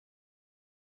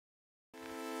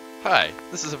Hi,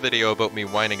 this is a video about me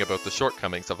whining about the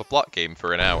shortcomings of a block game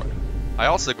for an hour. I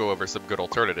also go over some good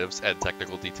alternatives and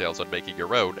technical details on making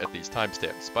your own at these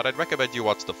timestamps, but I'd recommend you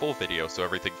watch the full video so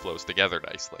everything flows together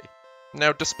nicely.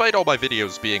 Now, despite all my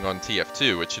videos being on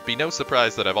TF2, it should be no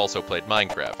surprise that I've also played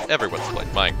Minecraft. Everyone's played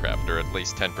Minecraft, or at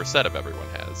least 10% of everyone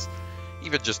has.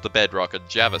 Even just the Bedrock and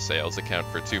Java sales account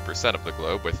for 2% of the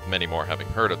globe, with many more having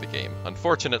heard of the game.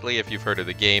 Unfortunately, if you've heard of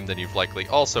the game, then you've likely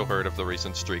also heard of the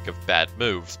recent streak of bad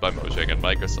moves by Mojang and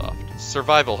Microsoft.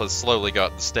 Survival has slowly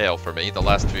gotten stale for me. The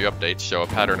last few updates show a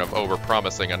pattern of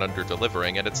over-promising and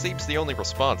under-delivering, and it seems the only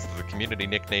response to the community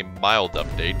nickname Mild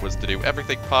update was to do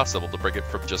everything possible to bring it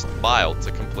from just mild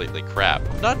to completely crap.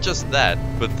 Not just that,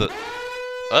 but the...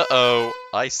 Uh-oh,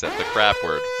 I said the crap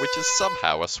word, which is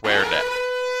somehow a swear net.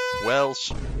 Well,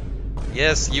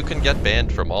 yes, you can get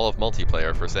banned from all of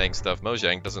multiplayer for saying stuff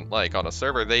Mojang doesn't like on a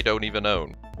server they don't even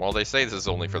own. While they say this is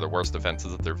only for the worst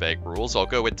offenses of their vague rules, I'll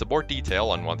go into more detail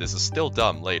on why this is still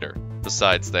dumb later.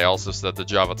 Besides, they also said the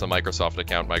Java to Microsoft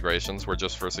account migrations were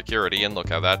just for security, and look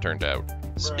how that turned out.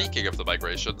 Speaking of the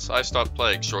migrations, I stopped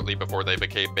playing shortly before they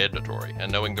became mandatory,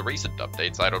 and knowing the recent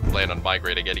updates, I don't plan on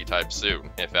migrating anytime soon,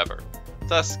 if ever.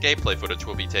 Thus, gameplay footage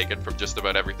will be taken from just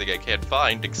about everything I can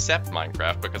find except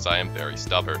Minecraft because I am very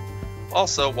stubborn.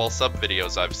 Also, while some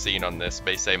videos I've seen on this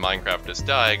may say Minecraft is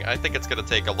dying, I think it's going to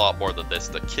take a lot more than this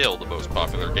to kill the most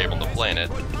popular game on the planet.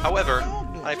 However,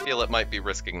 I feel it might be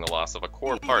risking the loss of a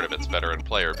core part of its veteran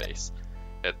player base.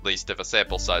 At least if a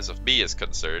sample size of me is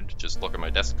concerned, just look at my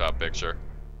desktop picture.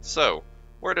 So,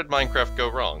 where did Minecraft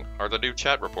go wrong? Are the new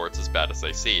chat reports as bad as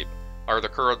they seem? Are the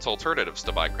current alternatives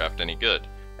to Minecraft any good?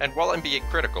 And while I'm being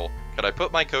critical, could I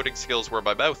put my coding skills where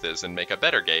my mouth is and make a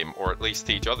better game, or at least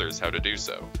teach others how to do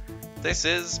so? This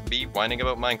is me whining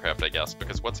about Minecraft, I guess,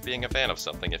 because what's being a fan of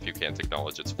something if you can't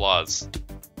acknowledge its flaws?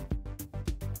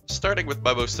 Starting with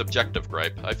my most subjective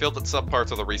gripe, I feel that some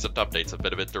parts of the recent updates have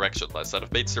been a bit directionless and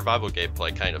have made survival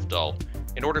gameplay kind of dull.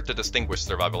 In order to distinguish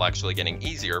survival actually getting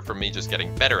easier from me just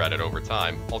getting better at it over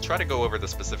time, I'll try to go over the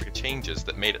specific changes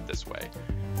that made it this way.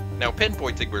 Now,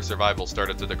 pinpointing where survival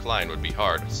started to decline would be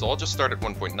hard, so I'll just start at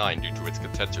 1.9 due to its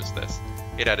contentiousness.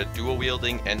 It added dual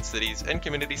wielding, end cities, and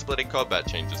community splitting combat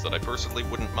changes that I personally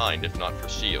wouldn't mind if not for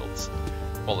shields.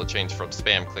 While the change from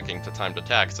spam clicking to timed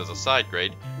attacks as a side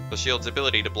grade, the shield's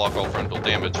ability to block all frontal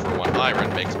damage for 1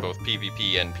 iron makes both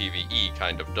PvP and PvE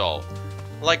kind of dull.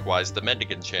 Likewise, the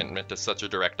mending enchantment is such a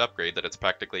direct upgrade that it's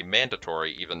practically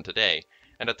mandatory even today,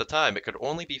 and at the time it could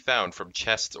only be found from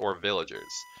chests or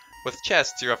villagers. With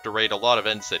chests, you have to raid a lot of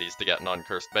end cities to get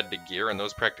non-cursed mending gear, and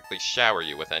those practically shower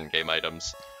you with endgame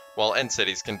items. While end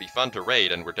cities can be fun to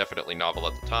raid and were definitely novel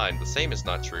at the time, the same is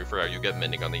not true for how you get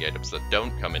mending on the items that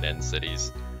don't come in end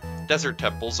cities. Desert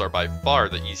temples are by far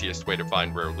the easiest way to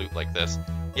find rare loot like this,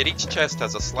 yet each chest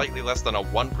has a slightly less than a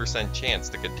 1% chance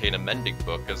to contain a mending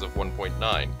book as of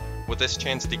 1.9, with this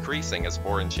chance decreasing as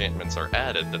more enchantments are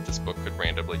added that this book could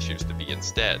randomly choose to be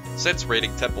instead. Since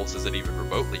raiding temples isn't even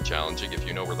remotely challenging if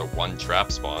you know where the one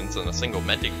trap spawns and a single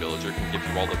mending villager can give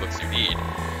you all the books you need,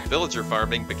 villager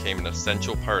farming became an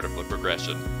essential part of the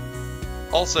progression.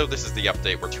 Also, this is the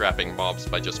update where trapping mobs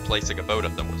by just placing a boat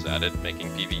at them was added, making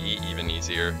PvE even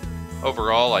easier.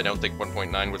 Overall, I don't think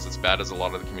 1.9 was as bad as a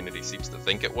lot of the community seems to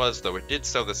think it was, though it did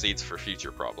sow the seeds for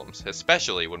future problems,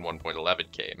 especially when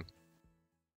 1.11 came.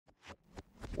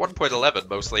 1.11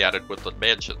 mostly added woodland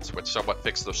mansions, which somewhat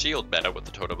fixed the shield meta with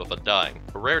the Totem of Undying,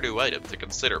 a rare new item to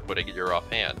consider putting in your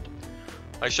offhand.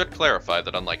 I should clarify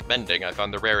that unlike mending, I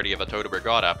found the rarity of a totem or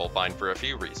god apple fine for a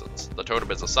few reasons. The totem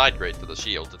is a side grade to the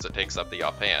shield as it takes up the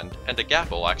offhand, and a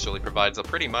gapple actually provides a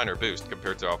pretty minor boost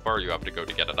compared to how far you have to go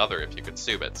to get another if you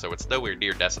consume it, so it's nowhere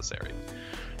near necessary.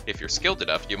 If you're skilled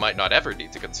enough, you might not ever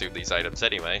need to consume these items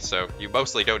anyway, so you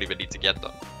mostly don't even need to get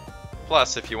them.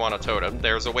 Plus, if you want a totem,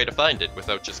 there's a way to find it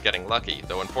without just getting lucky,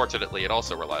 though unfortunately it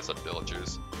also relies on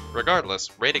villagers.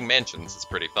 Regardless, raiding mansions is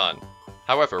pretty fun.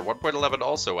 However, 1.11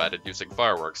 also added using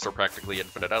fireworks for practically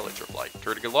infinite elytra flight,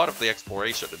 turning a lot of the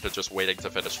exploration into just waiting to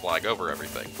finish flying over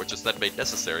everything, which is then made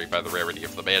necessary by the rarity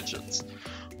of the mansions.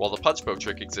 While the punch bow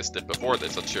trick existed before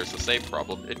this and shares the same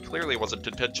problem, it clearly wasn't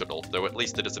intentional, though at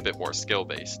least it is a bit more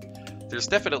skill-based. There's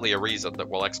definitely a reason that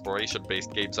while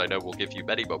exploration-based games I know will give you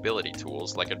many mobility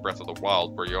tools, like in Breath of the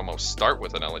Wild where you almost start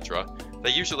with an elytra, they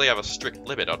usually have a strict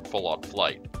limit on full-on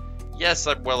flight. Yes,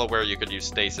 I'm well aware you can use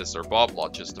stasis or bomb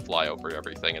launches to fly over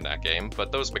everything in that game,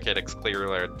 but those mechanics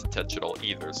clearly aren't intentional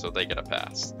either, so they get a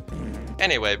pass.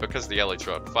 Anyway, because the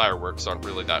elytra and fireworks aren't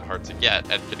really that hard to get,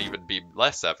 and can even be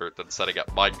less effort than setting up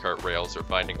minecart rails or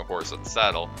finding a horse and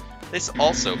saddle, this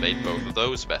also made both of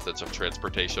those methods of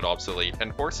transportation obsolete,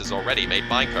 and horses already made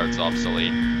minecarts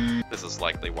obsolete. This is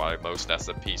likely why most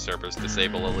SMP servers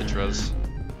disable elytras.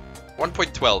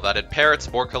 1.12 added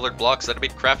parrots, more colored blocks, and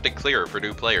made crafting clearer for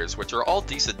new players, which are all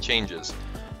decent changes.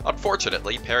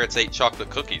 Unfortunately, parrots ate chocolate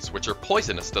cookies, which are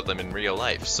poisonous to them in real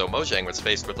life, so Mojang was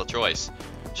faced with a choice.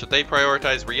 Should they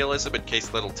prioritize realism in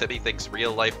case little Timmy thinks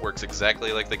real life works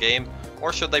exactly like the game,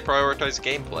 or should they prioritize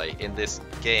gameplay in this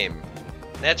game?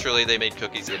 Naturally, they made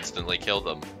cookies instantly kill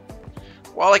them.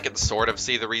 While I can sort of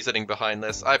see the reasoning behind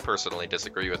this, I personally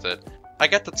disagree with it. I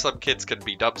get that some kids can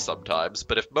be dumb sometimes,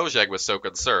 but if Mojang was so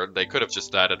concerned, they could have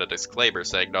just added a disclaimer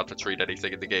saying not to treat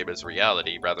anything in the game as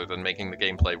reality, rather than making the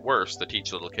gameplay worse to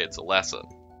teach little kids a lesson.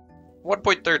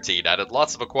 1.13 added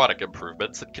lots of aquatic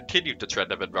improvements and continued the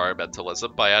trend of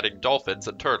environmentalism by adding dolphins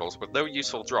and turtles with no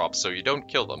useful drops so you don't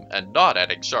kill them, and not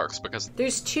adding sharks because...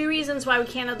 There's two reasons why we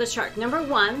can't add the shark. Number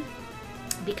one,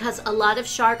 because a lot of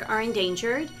shark are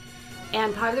endangered,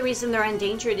 and part of the reason they're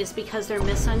endangered is because they're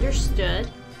misunderstood.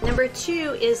 Number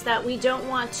two is that we don't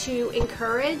want to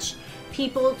encourage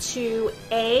people to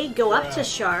A, go up to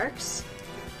sharks,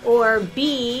 or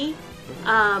B,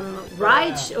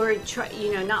 ride, or try,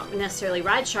 not necessarily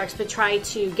ride sharks, but try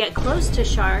to get close to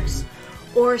sharks,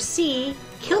 or C,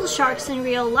 kill sharks in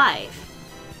real life.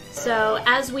 So,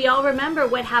 as we all remember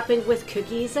what happened with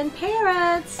cookies and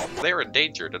parrots. They're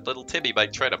endangered and little Timmy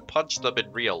might try to punch them in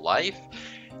real life?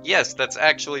 Yes, that's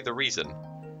actually the reason.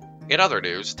 In other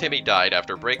news, Timmy died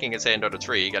after breaking his hand on a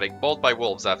tree, getting mauled by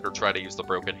wolves after trying to use the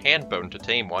broken hand bone to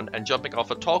tame one, and jumping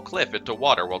off a tall cliff into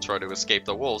water while trying to escape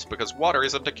the wolves because water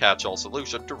isn't a catch-all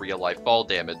solution to real-life fall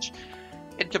damage.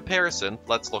 In comparison,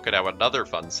 let's look at how another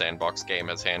fun sandbox game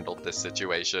has handled this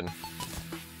situation.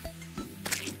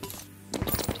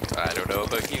 I don't know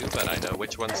about you, but I know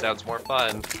which one sounds more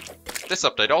fun. This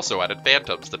update also added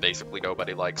phantoms that basically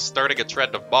nobody likes, starting a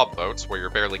trend of mob votes where you're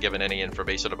barely given any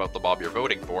information about the mob you're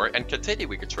voting for, and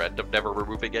continuing a trend of never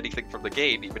removing anything from the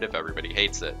game even if everybody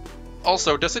hates it.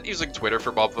 Also, doesn't using Twitter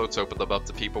for mob votes open them up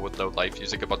to people with no life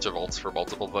using a bunch of alts for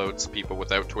multiple votes, people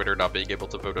without Twitter not being able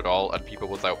to vote at all, and people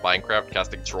without Minecraft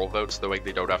casting troll votes knowing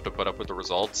they don't have to put up with the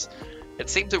results? It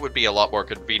seems it would be a lot more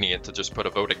convenient to just put a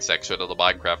voting section in the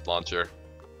Minecraft launcher.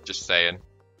 Just saying.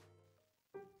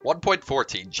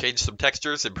 1.14 changed some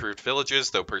textures, improved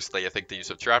villages, though personally I think the use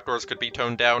of trapdoors could be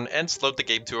toned down, and slowed the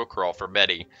game to a crawl for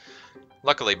many.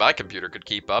 Luckily my computer could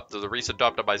keep up, though the recent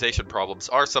optimization problems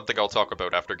are something I'll talk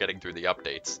about after getting through the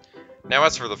updates. Now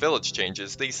as for the village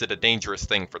changes, these did a dangerous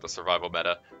thing for the survival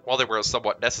meta. While they were a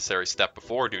somewhat necessary step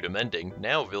before due to mending,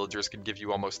 now villagers can give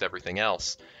you almost everything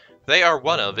else. They are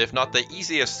one of, if not the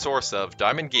easiest source of,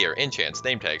 diamond gear, enchants,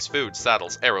 name tags, food,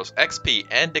 saddles, arrows, XP,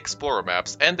 and explorer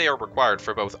maps, and they are required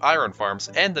for both iron farms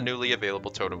and the newly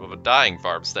available Totem of Undying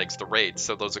farms thanks to raids,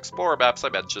 so those explorer maps I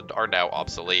mentioned are now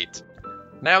obsolete.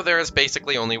 Now there is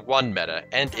basically only one meta,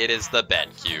 and it is the bed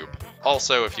cube.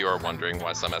 Also, if you are wondering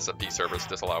why some SMP servers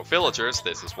disallow villagers,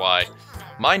 this is why.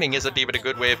 Mining isn't even a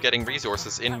good way of getting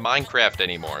resources in Minecraft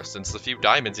anymore, since the few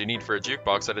diamonds you need for a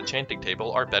jukebox and enchanting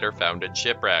table are better found in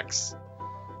shipwrecks.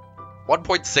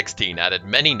 1.16 added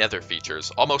many nether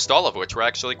features, almost all of which were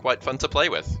actually quite fun to play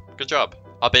with. Good job.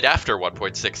 A bit after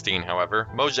 1.16, however,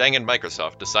 Mojang and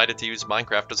Microsoft decided to use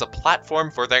Minecraft as a platform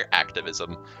for their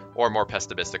activism, or more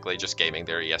pessimistically, just gaming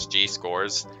their ESG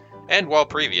scores. And while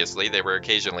previously they were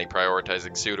occasionally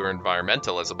prioritizing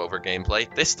pseudo-environmentalism over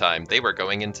gameplay, this time they were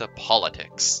going into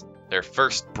politics. Their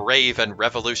first brave and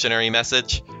revolutionary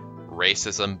message?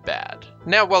 Racism bad.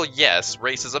 Now, well, yes,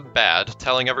 racism bad.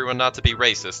 Telling everyone not to be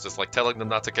racist is like telling them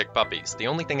not to kick puppies. The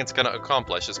only thing it's going to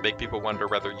accomplish is make people wonder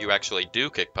whether you actually do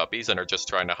kick puppies and are just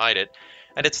trying to hide it,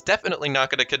 and it's definitely not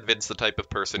going to convince the type of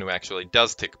person who actually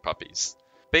does kick puppies.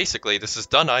 Basically, this is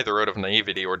done either out of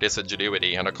naivety or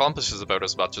disingenuity, and accomplishes about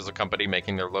as much as a company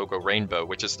making their logo rainbow,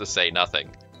 which is to say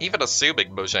nothing. Even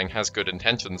assuming Mojang has good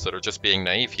intentions that are just being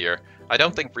naive here, I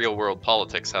don't think real-world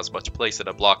politics has much place in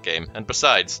a block game, and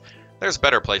besides, there's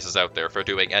better places out there for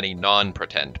doing any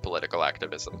non-pretend political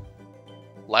activism.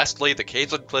 Lastly, the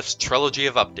Caves and Cliffs trilogy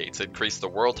of updates increase the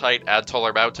world height, add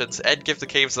taller mountains, and give the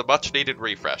caves a much-needed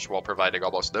refresh while providing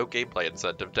almost no gameplay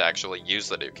incentive to actually use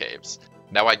the new caves.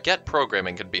 Now, I get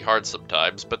programming can be hard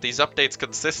sometimes, but these updates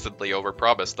consistently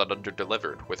overpromised and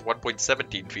underdelivered, with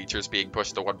 1.17 features being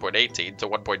pushed to 1.18 to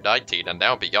 1.19 and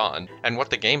now beyond, and what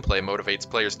the gameplay motivates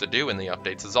players to do in the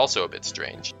updates is also a bit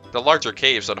strange. The larger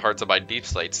caves on Hard to Mine Deep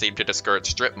Slate seem to discourage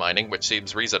strip mining, which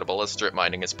seems reasonable as strip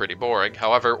mining is pretty boring.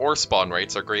 However, ore spawn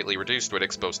rates are greatly reduced when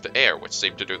exposed to air, which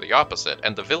seem to do the opposite,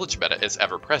 and the village meta is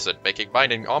ever present, making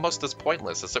mining almost as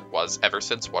pointless as it was ever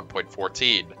since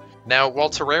 1.14. Now, while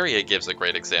Terraria gives a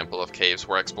great example of caves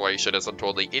where exploration isn't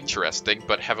only interesting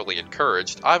but heavily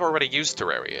encouraged, I've already used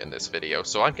Terraria in this video,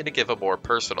 so I'm going to give a more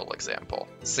personal example.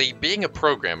 See, being a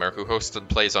programmer who hosts and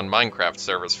plays on Minecraft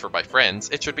servers for my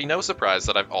friends, it should be no surprise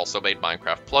that I've also made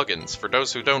Minecraft plugins. For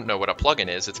those who don't know what a plugin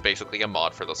is, it's basically a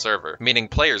mod for the server, meaning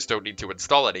players don't need to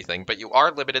install anything, but you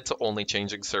are limited to only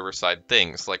changing server-side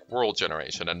things like world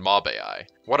generation and mob AI.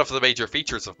 One of the major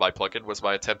features of my plugin was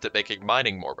my attempt at making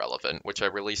mining more relevant, which I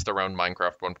released around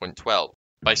Minecraft 1.12.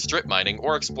 By strip mining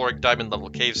or exploring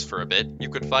diamond-level caves for a bit, you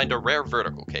could find a rare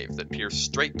vertical cave that peers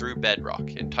straight through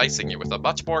bedrock, enticing you with a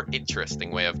much more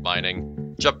interesting way of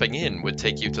mining. Jumping in would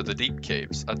take you to the deep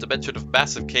caves, a dimension of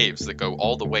massive caves that go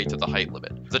all the way to the height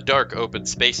limit. The dark open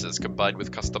spaces combined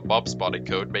with custom mob spawning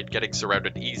code made getting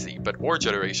surrounded easy, but ore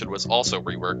generation was also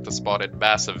reworked to spawn in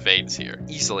massive veins here,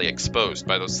 easily exposed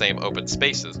by those same open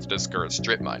spaces to discourage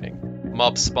strip mining.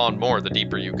 Mobs spawn more the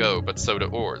deeper you go, but so do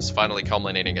ores, finally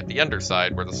culminating at the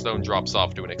underside where the stone drops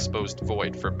off to an exposed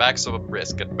void for maximum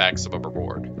risk and maximum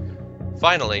reward.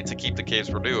 Finally, to keep the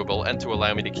caves renewable and to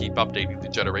allow me to keep updating the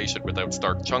generation without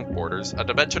stark chunk borders, a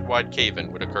dimension-wide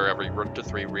cave-in would occur every 1 to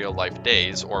 3 real-life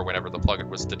days, or whenever the plugin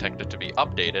was detected to be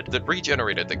updated, that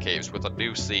regenerated the caves with a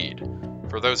new seed.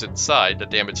 For those inside, the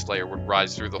damaged layer would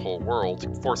rise through the whole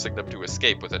world, forcing them to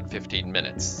escape within 15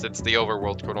 minutes. Since the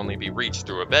overworld could only be reached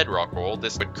through a bedrock hole,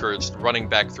 this encouraged running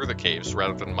back through the caves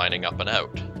rather than mining up and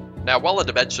out. Now, while a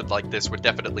dimension like this would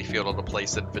definitely feel out of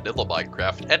place in vanilla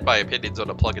Minecraft, and my opinions on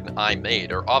a plugin I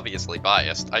made are obviously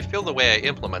biased, I feel the way I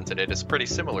implemented it is pretty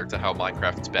similar to how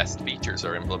Minecraft's best features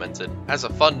are implemented, as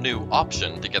a fun new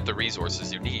option to get the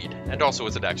resources you need, and also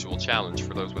as an actual challenge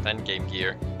for those with endgame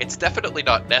gear. It's definitely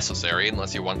not necessary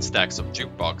unless you want stacks of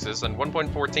jukeboxes, and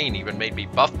 1.14 even made me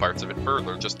buff parts of it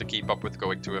further just to keep up with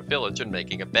going to a village and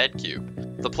making a bed cube.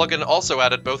 The plugin also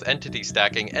added both entity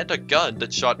stacking and a gun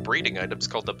that shot breeding items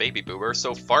called the Baby Boomer,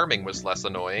 so farming was less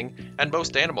annoying, and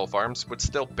most animal farms would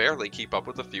still barely keep up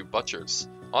with a few butchers.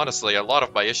 Honestly, a lot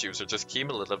of my issues are just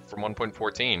cumulative from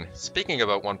 1.14. Speaking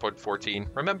about 1.14,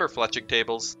 remember fletching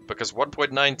tables? Because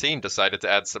 1.19 decided to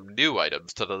add some new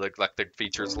items to the neglected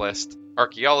features list.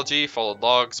 Archaeology, fallen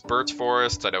logs, birch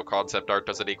forests. I know concept art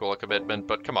doesn't equal a commitment,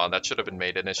 but come on, that should have been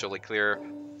made initially clear.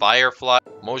 Firefly.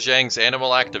 Mojang's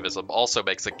animal activism also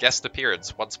makes a guest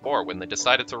appearance once more when they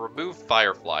decided to remove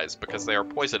fireflies because they are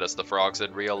poisonous to frogs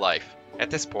in real life.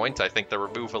 At this point, I think the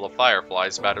removal of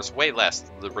fireflies matters way less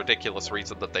than the ridiculous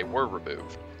reason that they were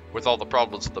removed. With all the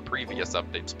problems of the previous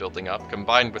updates building up,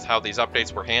 combined with how these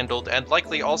updates were handled, and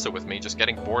likely also with me just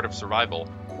getting bored of survival,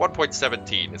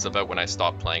 1.17 is about when I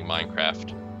stopped playing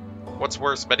Minecraft. What's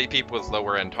worse, many people with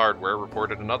lower-end hardware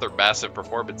reported another massive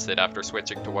performance hit after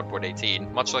switching to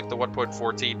 1.18, much like the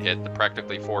 1.14 hit that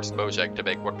practically forced Mojang to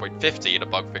make 1.15 a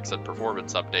bug fix and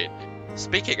performance update.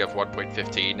 Speaking of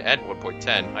 1.15 and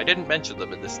 1.10, I didn't mention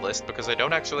them in this list because I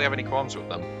don't actually have any qualms with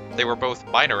them. They were both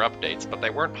minor updates, but they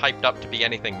weren't hyped up to be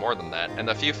anything more than that, and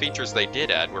the few features they did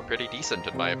add were pretty decent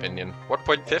in my opinion.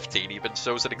 1.15 even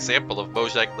shows an example of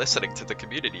Mojang listening to the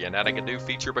community and adding a new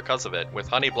feature because of it, with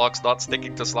honey blocks not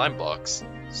sticking to slime blocks.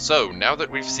 So, now that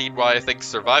we've seen why I think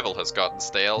survival has gotten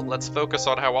stale, let's focus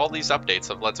on how all these updates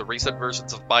have led to recent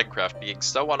versions of Minecraft being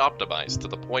so unoptimized to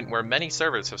the point where many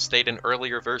servers have stayed in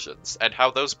earlier versions, and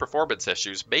how those performance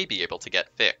issues may be able to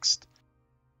get fixed.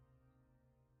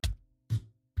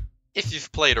 If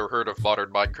you've played or heard of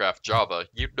modern Minecraft Java,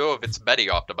 you'd know of its many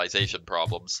optimization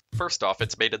problems. First off,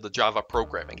 it's made in the Java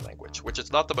programming language, which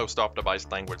is not the most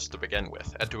optimized language to begin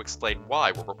with, and to explain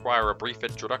why will require a brief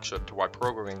introduction to why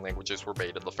programming languages were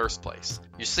made in the first place.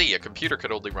 You see, a computer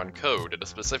can only run code in a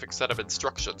specific set of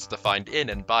instructions defined in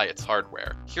and by its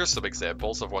hardware. Here's some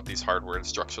examples of what these hardware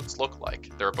instructions look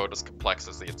like. They're about as complex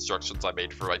as the instructions I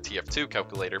made for my TF2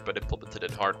 calculator, but implemented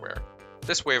in hardware.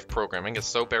 This way of programming is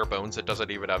so bare bones it doesn't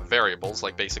even have variables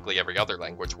like basically every other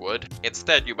language would.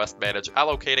 Instead, you must manage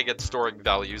allocating and storing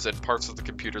values in parts of the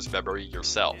computer's memory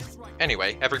yourself.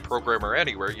 Anyway, every programmer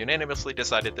anywhere unanimously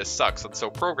decided this sucks, and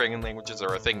so programming languages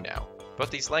are a thing now.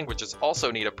 But these languages also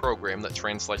need a program that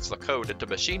translates the code into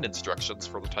machine instructions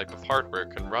for the type of hardware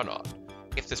it can run on.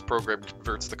 If this program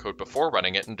converts the code before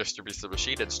running it and distributes the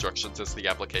machine instructions as the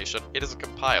application, it is a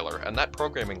compiler, and that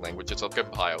programming language is a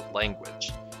compiled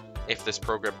language. If this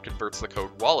program converts the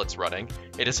code while it's running,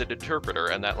 it is an interpreter,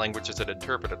 and that language is an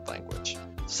interpreted language.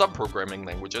 Some programming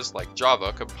languages, like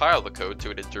Java, compile the code to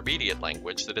an intermediate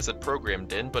language that isn't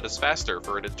programmed in but is faster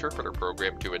for an interpreter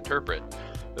program to interpret.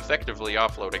 effectively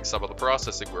offloading some of the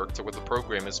processing work to when the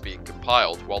program is being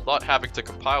compiled, while not having to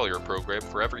compile your program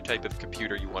for every type of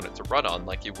computer you want it to run on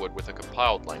like you would with a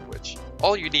compiled language.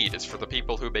 All you need is for the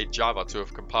people who made Java to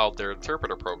have compiled their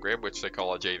interpreter program, which they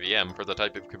call a JVM, for the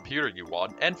type of computer you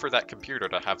want, and for that computer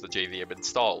to have the JVM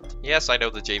installed. Yes, I know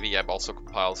the JVM also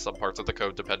compiles some parts of the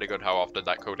code depending on how often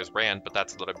that code is ran, but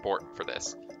that's not important for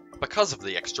this. Because of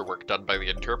the extra work done by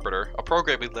the interpreter, a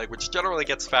programming language generally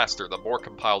gets faster the more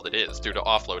compiled it is due to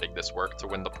offloading this work to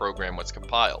when the program was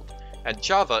compiled, and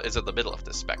Java is in the middle of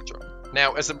this spectrum.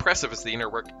 Now, as impressive as the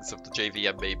inner workings of the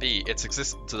JVM may be, its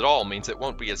existence at all means it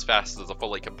won't be as fast as a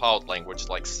fully compiled language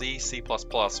like C, C++,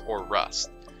 or Rust.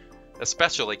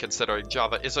 Especially considering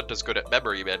Java isn't as good at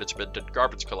memory management and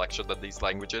garbage collection than these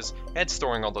languages, and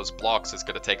storing all those blocks is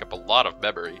going to take up a lot of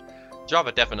memory.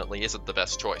 Java definitely isn't the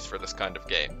best choice for this kind of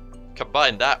game.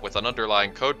 Combine that with an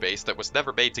underlying codebase that was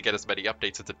never made to get as many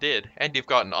updates as it did, and you've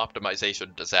got an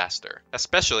optimization disaster.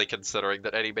 Especially considering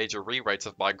that any major rewrites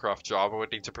of Minecraft Java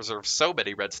would need to preserve so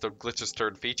many redstone glitches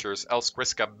turned features, else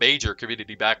risk a major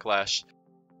community backlash.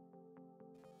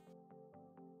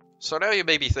 So now you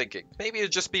may be thinking, maybe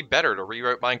it'd just be better to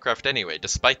rewrite Minecraft anyway,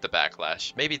 despite the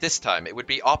backlash. Maybe this time it would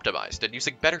be optimized and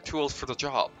using better tools for the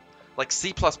job, like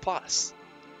C++.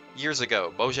 Years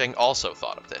ago, Mojang also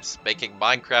thought of this, making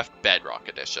Minecraft Bedrock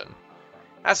Edition.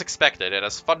 As expected, it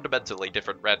has fundamentally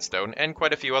different redstone and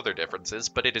quite a few other differences,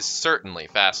 but it is certainly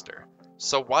faster.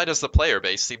 So why does the player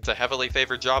base seem to heavily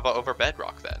favor Java over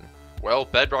Bedrock then? Well,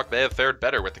 Bedrock may have fared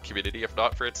better with the community if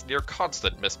not for its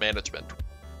near-constant mismanagement.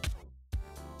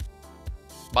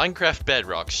 Minecraft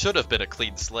Bedrock should have been a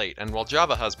clean slate, and while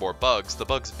Java has more bugs, the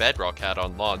bugs Bedrock had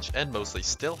on launch, and mostly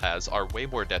still has, are way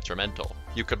more detrimental.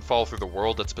 You can fall through the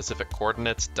world at specific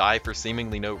coordinates, die for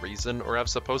seemingly no reason, or have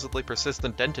supposedly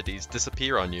persistent entities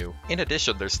disappear on you. In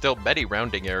addition, there's still many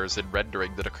rounding errors in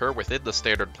rendering that occur within the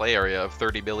standard play area of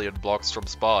 30 million blocks from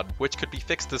spawn, which could be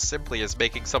fixed as simply as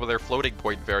making some of their floating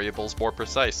point variables more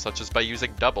precise, such as by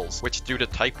using doubles, which due to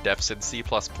type defs in C++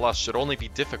 should only be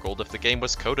difficult if the game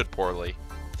was coded poorly.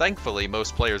 Thankfully,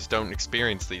 most players don't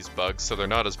experience these bugs, so they're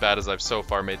not as bad as I've so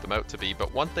far made them out to be,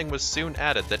 but one thing was soon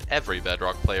added that every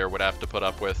Bedrock player would have to put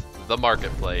up with: the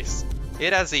marketplace.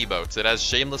 It has emotes, it has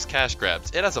shameless cash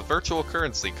grabs, it has a virtual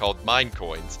currency called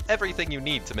Minecoins, everything you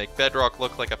need to make Bedrock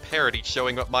look like a parody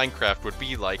showing what Minecraft would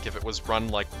be like if it was run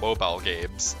like mobile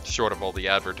games. Short of all the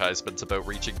advertisements about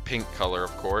reaching pink color,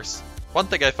 of course. One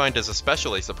thing I find is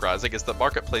especially surprising is that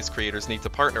marketplace creators need to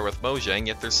partner with Mojang,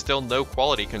 yet there's still no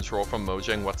quality control from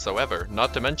Mojang whatsoever,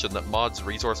 not to mention that mods,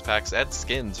 resource packs, and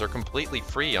skins are completely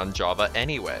free on Java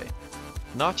anyway.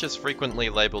 Notch is frequently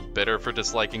labeled bitter for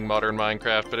disliking modern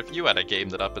Minecraft, but if you had a game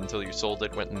that up until you sold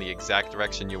it went in the exact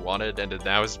direction you wanted and it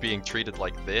now is being treated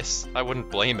like this, I wouldn't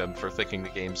blame him for thinking the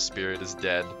game's spirit is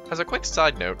dead. As a quick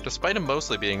side note, despite him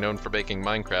mostly being known for making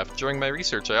Minecraft, during my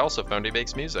research I also found he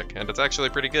makes music, and it's actually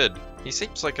pretty good. He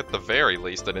seems like at the very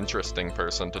least an interesting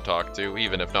person to talk to,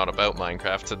 even if not about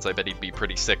Minecraft, since I bet he'd be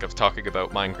pretty sick of talking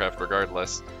about Minecraft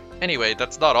regardless. Anyway,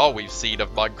 that's not all we've seen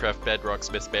of Minecraft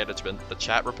Bedrock's mismanagement. The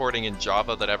chat reporting in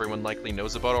Java that everyone likely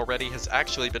knows about already has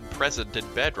actually been present in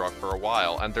Bedrock for a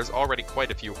while, and there's already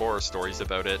quite a few horror stories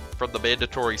about it. From the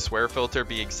mandatory swear filter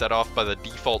being set off by the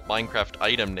default Minecraft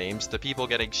item names, to people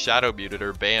getting shadow muted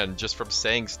or banned just from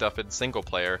saying stuff in single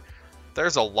player.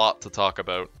 There's a lot to talk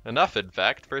about. Enough, in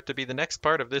fact, for it to be the next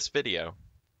part of this video.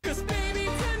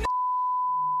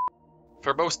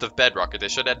 For most of Bedrock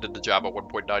Edition and in the Java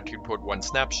 1.19.1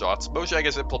 snapshots, Mojang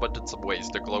has implemented some ways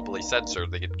to globally censor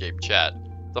the in-game chat.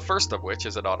 The first of which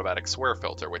is an automatic swear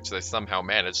filter, which they somehow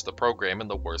managed to program in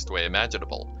the worst way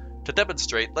imaginable. To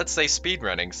demonstrate, let's say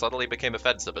speedrunning suddenly became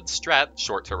offensive and strat,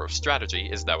 short term of strategy,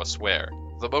 is now a swear.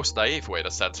 The most naive way to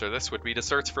censor this would be to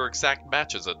search for exact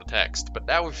matches in the text, but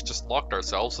now we've just locked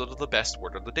ourselves into the best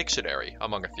word in the dictionary,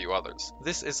 among a few others.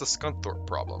 This is the Scunthorpe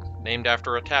problem, named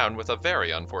after a town with a very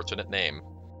unfortunate name.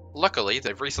 Luckily,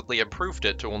 they've recently improved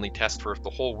it to only test for if the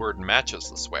whole word matches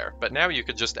the swear, but now you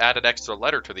could just add an extra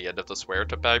letter to the end of the swear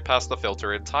to bypass the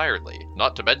filter entirely.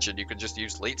 Not to mention, you can just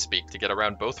use LateSpeak to get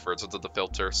around both versions of the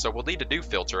filter, so we'll need a new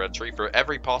filter entry for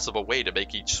every possible way to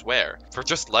make each swear. For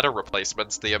just letter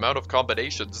replacements, the amount of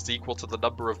combinations is equal to the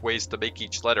number of ways to make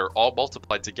each letter all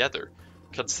multiplied together.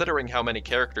 Considering how many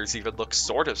characters even look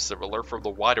sort of similar from the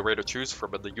wide array to choose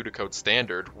from in the Unicode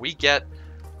standard, we get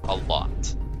a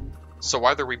lot. So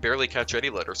either we barely catch any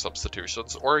letter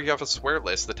substitutions, or you have a swear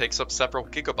list that takes up several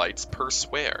gigabytes per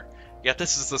swear. Yet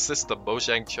this is the system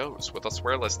Mojang chose, with a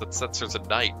swear list that censors a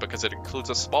night because it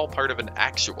includes a small part of an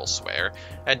actual swear,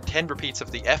 and 10 repeats of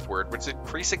the F word, which is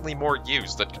increasingly more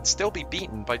used that can still be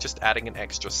beaten by just adding an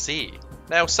extra C.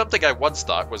 Now, something I once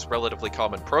thought was relatively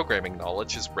common programming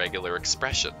knowledge is regular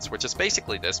expressions, which is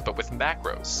basically this but with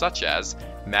macros, such as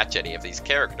match any of these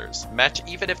characters, match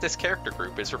even if this character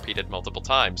group is repeated multiple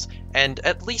times, and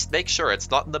at least make sure it's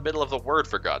not in the middle of the word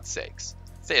for God's sakes.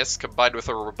 This, combined with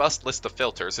a robust list of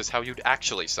filters, is how you'd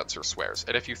actually censor swears,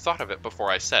 and if you thought of it before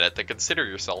I said it, then consider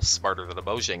yourself smarter than a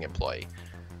Mojang employee.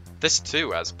 This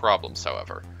too has problems,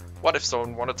 however. What if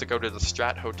someone wanted to go to the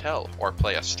Strat Hotel, or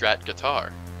play a Strat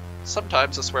guitar?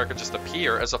 Sometimes a swear can just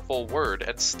appear as a full word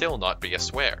and still not be a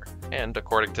swear. And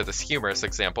according to this humorous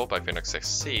example by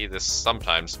Phoenix6C, this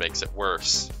sometimes makes it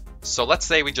worse. So let's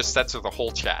say we just censor the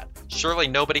whole chat. Surely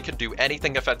nobody can do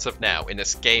anything offensive now in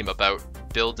this game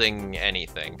about building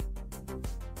anything.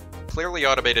 Clearly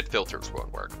automated filters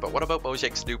won't work, but what about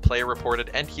Mojang's new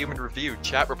player-reported and human-reviewed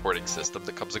chat reporting system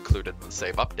that comes included in the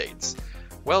same updates?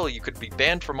 Well, you could be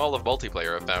banned from all of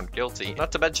multiplayer if found guilty,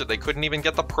 not to mention they couldn't even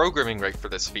get the programming right for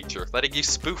this feature, letting you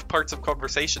spoof parts of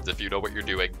conversations if you know what you're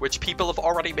doing, which people have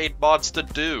already made mods to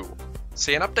do.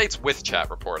 See, in updates with chat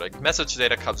reporting, message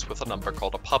data comes with a number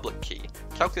called a public key,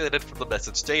 calculated from the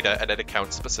message data and an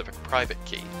account-specific private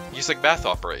key. Using math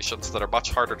operations that are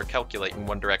much harder to calculate in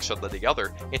one direction than the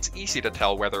other, it's easy to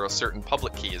tell whether a certain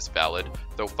public key is valid,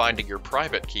 though finding your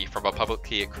private key from a public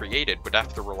key it created would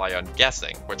have to rely on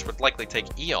guessing, which would likely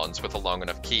take eons with a long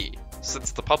enough key.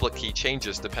 Since the public key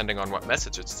changes depending on what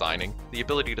message it's signing, the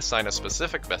ability to sign a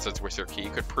specific message with your key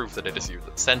could prove that it is you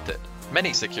that sent it.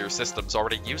 Many secure systems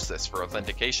already use this for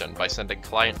authentication by sending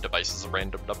client devices a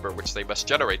random number which they must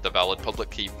generate the valid public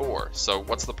key for, so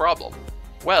what's the problem?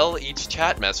 Well, each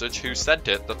chat message, who sent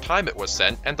it, the time it was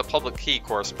sent, and the public key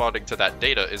corresponding to that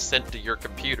data is sent to your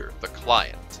computer, the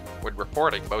client. When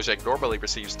reporting, Mojang normally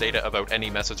receives data about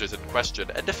any messages in question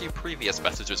and a few previous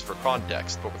messages for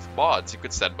context, but with mods you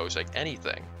could send Mojang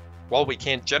anything. While we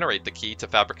can't generate the key to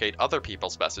fabricate other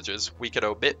people's messages, we can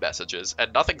omit messages,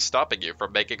 and nothing's stopping you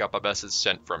from making up a message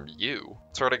sent from you,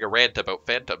 turning a rant about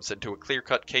phantoms into a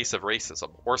clear-cut case of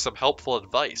racism, or some helpful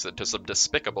advice into some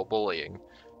despicable bullying.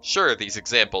 Sure, these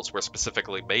examples were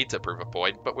specifically made to prove a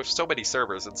point, but with so many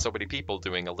servers and so many people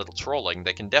doing a little trolling,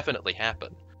 they can definitely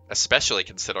happen. Especially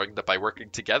considering that by working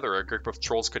together, a group of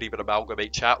trolls could even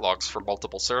amalgamate chat logs from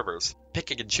multiple servers,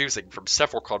 picking and choosing from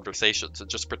several conversations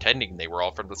and just pretending they were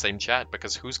all from the same chat,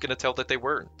 because who's gonna tell that they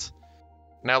weren't?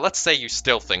 Now let's say you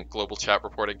still think global chat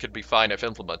reporting could be fine if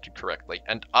implemented correctly,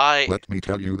 and Let me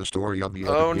tell you the story on the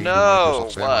Oh no!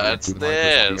 What's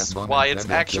this? Why, it's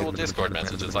actual Discord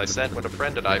messages I sent when a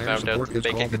friend and I found out that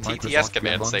making the TTS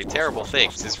command say terrible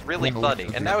things is really funny,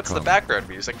 and now it's the background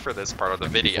music for this part of the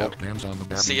video.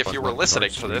 See, if you were listening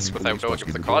to this without knowing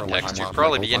of the context, you'd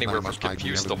probably be anywhere from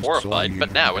confused to horrified,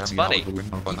 but now it's funny.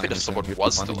 Even if someone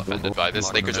was still offended by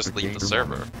this, they could just leave the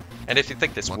server. And if you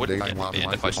think this wouldn't get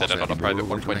banned if I said it on a private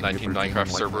 1.19 Minecraft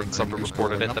server and someone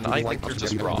reported it, then I think you're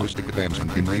just wrong.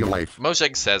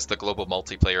 Mojang says the global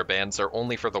multiplayer bans are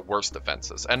only for the worst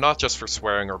offenses, and not just for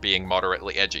swearing or being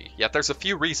moderately edgy, yet there's a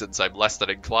few reasons I'm less than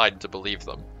inclined to believe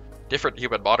them. Different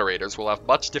human moderators will have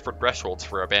much different thresholds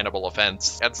for a bannable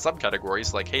offense, and some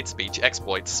categories like hate speech,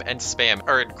 exploits, and spam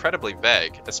are incredibly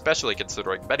vague, especially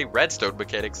considering many redstone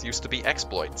mechanics used to be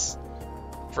exploits.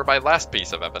 For my last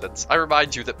piece of evidence, I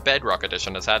remind you that Bedrock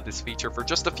Edition has had this feature for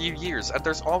just a few years, and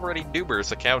there's already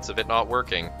numerous accounts of it not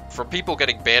working. From people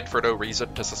getting banned for no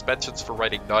reason, to suspensions for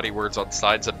writing naughty words on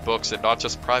signs and books in not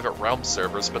just private realm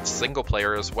servers, but single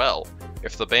player as well.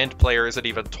 If the banned player isn't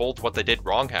even told what they did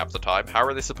wrong half the time, how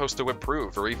are they supposed to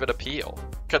improve or even appeal?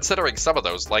 Considering some of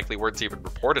those likely weren't even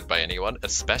reported by anyone,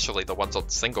 especially the ones on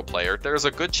single player, there's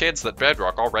a good chance that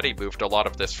Bedrock already moved a lot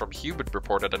of this from human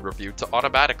reported and reviewed to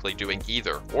automatically doing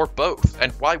either, or both,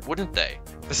 and why wouldn't they?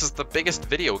 This is the biggest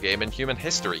video game in human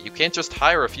history. You can't just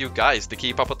hire a few guys to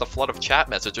keep up with the flood of chat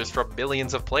messages from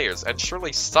millions of players, and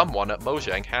surely someone at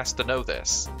Mojang has to know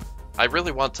this. I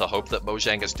really want to hope that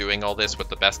Mojang is doing all this with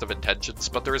the best of intentions,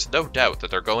 but there is no doubt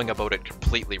that they're going about it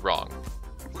completely wrong.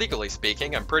 Legally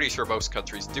speaking, I'm pretty sure most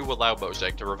countries do allow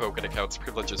Mojang to revoke an account's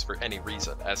privileges for any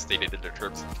reason, as stated in their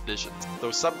terms and conditions,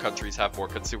 though some countries have more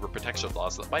consumer protection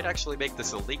laws that might actually make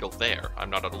this illegal there. I'm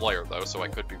not a lawyer though, so I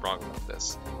could be wrong about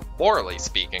this. Morally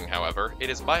speaking, however,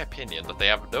 it is my opinion that they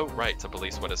have no right to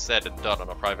police what is said and done on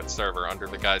a private server under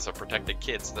the guise of protecting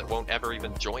kids that won't ever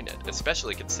even join it,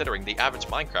 especially considering the average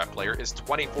Minecraft player is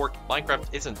 24. Minecraft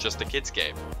isn't just a kid's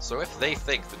game. So if they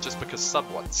think that just because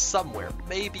someone, somewhere,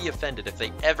 may be offended if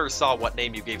they ever saw what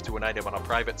name you gave to an item on a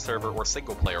private server or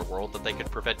single-player world that they could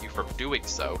prevent you from doing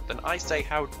so, then I say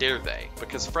how dare they,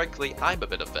 because frankly, I'm a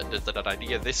bit offended that an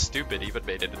idea this stupid even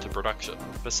made it into production.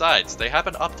 Besides, they have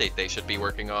an update they should be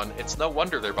working on. It's no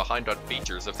wonder they're behind on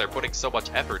features if they're putting so much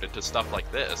effort into stuff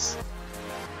like this.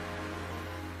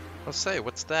 Oh say,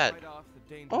 what's that?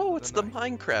 Oh, it's the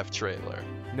Minecraft trailer.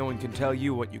 No one can tell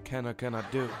you what you can or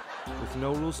cannot do, with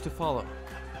no rules to follow.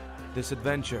 This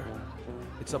adventure,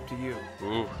 it's up to you.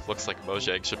 Ooh, looks like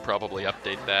Mojang should probably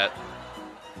update that.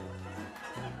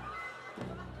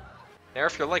 Now,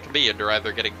 if you're like me and you're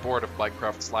either getting bored of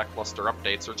Minecraft's lackluster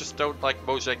updates or just don't like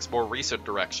Mojang's more recent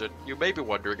direction, you may be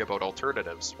wondering about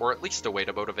alternatives, or at least a way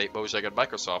to motivate Mojang and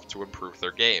Microsoft to improve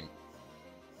their game.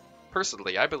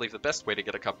 Personally, I believe the best way to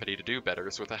get a company to do better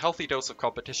is with a healthy dose of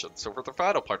competition, so for the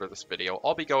final part of this video,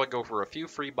 I'll be going over a few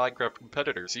free Minecraft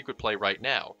competitors you could play right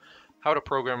now, how to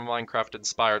program a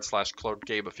Minecraft-inspired / cloned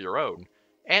game of your own,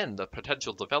 and the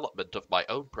potential development of my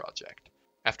own project.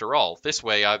 After all, this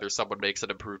way either someone makes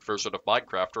an improved version of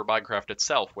Minecraft or Minecraft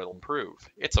itself will improve.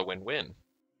 It's a win-win.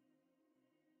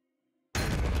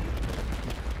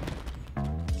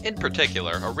 In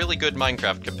particular, a really good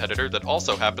Minecraft competitor that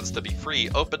also happens to be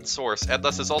free, open source, and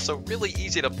thus is also really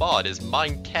easy to mod is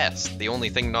Minetest, the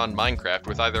only thing non-Minecraft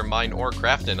with either mine or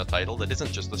craft in a title that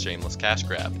isn't just a shameless cash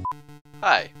grab.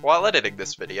 Hi, while editing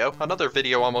this video, another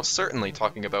video almost certainly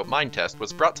talking about Minetest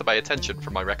was brought to my attention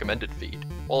from my recommended feed.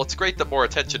 While it's great that more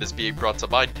attention is being brought to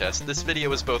Minetest, this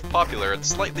video is both popular and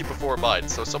slightly before mine,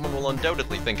 so someone will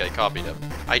undoubtedly think I copied him.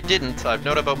 I didn't, I've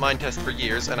known about Minetest for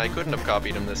years, and I couldn't have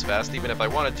copied him this fast even if I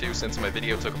wanted to, since my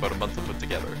video took about a month to put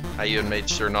together. I even made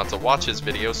sure not to watch his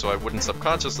video so I wouldn't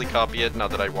subconsciously copy it,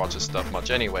 not that I watch his stuff much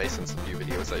anyway, since the few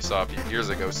videos I saw a few years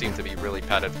ago seemed to be really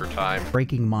padded for time.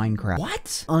 Breaking Minecraft.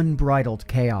 What? Unbridled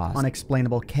chaos.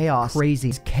 Unexplainable chaos.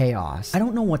 Crazy chaos. I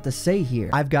don't know what to say here.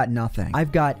 I've got nothing.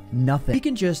 I've got nothing. We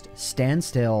can just stand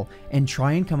still and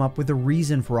try and come up with a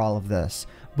reason for all of this.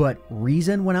 But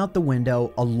reason went out the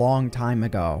window a long time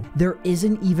ago. There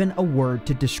isn't even a word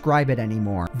to describe it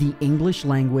anymore. The English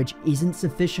language isn't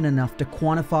sufficient enough to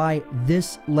quantify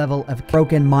this level of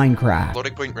broken Minecraft.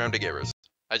 Loading point rounding errors.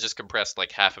 I just compressed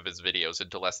like half of his videos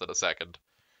into less than a second.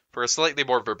 For a slightly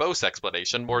more verbose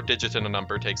explanation, more digit in a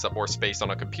number takes up more space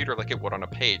on a computer like it would on a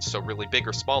page, so really big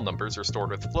or small numbers are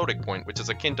stored with floating point, which is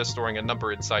akin to storing a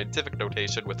number in scientific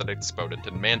notation with an exponent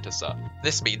in mantissa.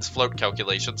 This means float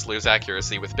calculations lose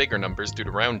accuracy with bigger numbers due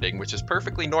to rounding, which is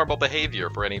perfectly normal behavior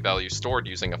for any value stored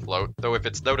using a float, though if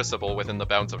it's noticeable within the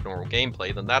bounds of normal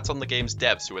gameplay, then that's on the game's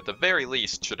devs who at the very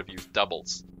least should have used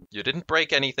doubles. You didn't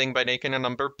break anything by making a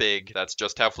number big, that's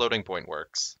just how floating point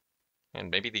works. And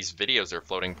maybe these videos are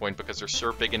floating point because they're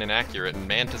sure big and inaccurate, and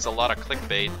Mantis a lot of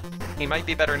clickbait. He might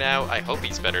be better now, I hope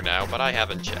he's better now, but I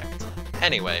haven't checked.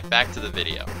 Anyway, back to the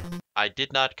video. I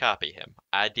did not copy him.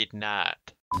 I did not.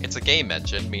 It's a game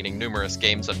engine, meaning numerous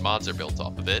games and mods are built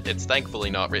off of it. It's thankfully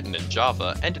not written in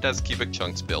Java, and it has cubic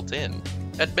chunks built in.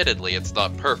 Admittedly, it's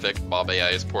not perfect, mob AI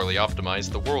is poorly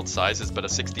optimized, the world size is but a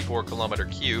 64-kilometer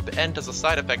cube, and as a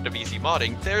side effect of easy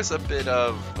modding, there's a bit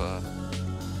of,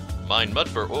 mine mud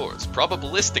for ores,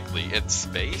 probabilistically in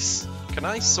space? Can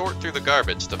I sort through the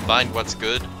garbage to find what's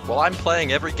good? Well, I'm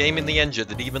playing every game in the engine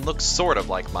that even looks sort of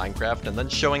like Minecraft, and then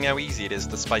showing how easy it is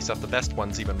to spice up the best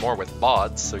ones even more with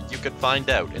mods, so you can find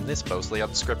out in this mostly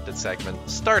unscripted segment,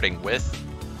 starting with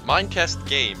Minetest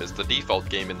Game is the default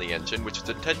game in the engine, which is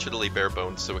intentionally bare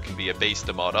bones so it can be a base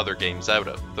to mod other games out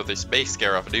of, though this may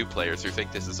scare off new players who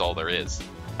think this is all there is.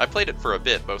 I played it for a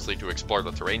bit, mostly to explore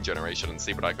the terrain generation and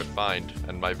see what I could find,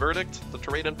 and my verdict? The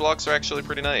terrain and blocks are actually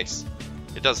pretty nice.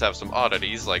 It does have some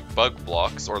oddities, like bug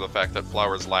blocks, or the fact that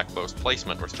flowers lack most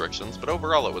placement restrictions, but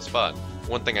overall it was fun.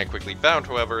 One thing I quickly found,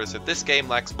 however, is that this game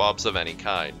lacks mobs of any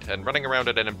kind, and running around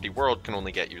in an empty world can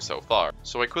only get you so far,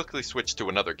 so I quickly switched to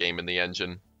another game in the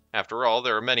engine. After all,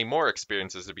 there are many more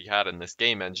experiences to be had in this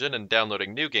game engine, and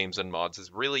downloading new games and mods is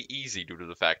really easy due to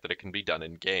the fact that it can be done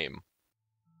in-game.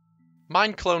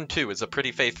 Mineclone 2 is a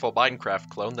pretty faithful Minecraft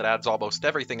clone that adds almost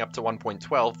everything up to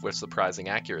 1.12 with surprising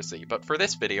accuracy, but for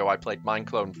this video I played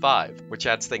Mineclone 5, which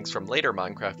adds things from later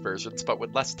Minecraft versions but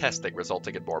with less testing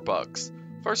resulting in more bugs.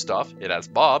 First off, it has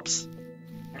mobs.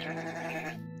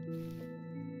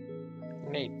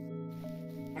 Neat.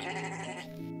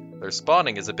 Their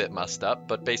spawning is a bit messed up,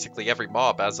 but basically every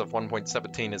mob as of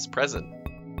 1.17 is present.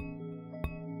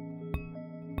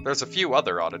 There's a few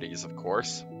other oddities, of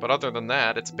course, but other than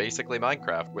that, it's basically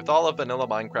Minecraft, with all of vanilla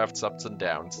Minecraft's ups and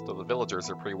downs, though the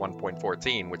villagers are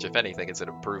pre-1.14, which if anything is an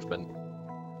improvement.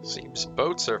 Seems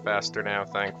boats are faster now,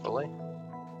 thankfully.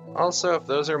 Also, if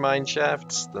those are mine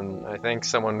shafts, then I think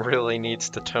someone really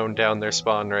needs to tone down their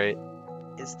spawn rate.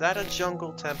 Is that a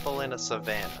jungle temple in a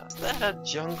savanna? Is that a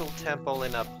jungle temple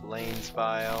in a plains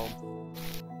biome?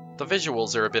 The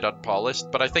visuals are a bit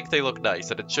unpolished, but I think they look nice,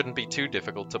 and it shouldn't be too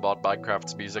difficult to mod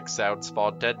Minecraft's music, sound,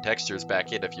 spawn, and textures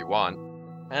back in if you want.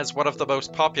 As one of the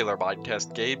most popular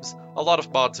Minetest games, a lot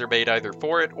of mods are made either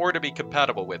for it or to be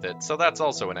compatible with it, so that's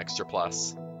also an extra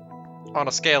plus. On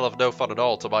a scale of no fun at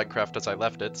all to Minecraft as I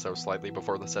left it, so slightly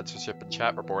before the censorship and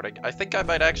chat reporting, I think I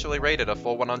might actually rate it a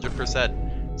full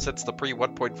 100%, since the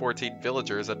pre-1.14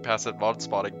 villagers and passive mod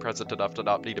spawning present enough to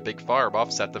not need a big farm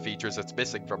offset the features it's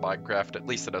missing from Minecraft, at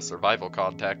least in a survival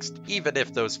context, even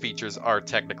if those features are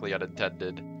technically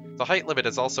unintended. The height limit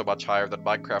is also much higher than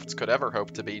Minecraft's could ever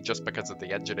hope to be just because of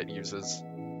the engine it uses.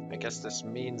 I guess this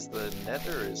means the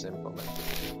Nether is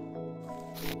implemented.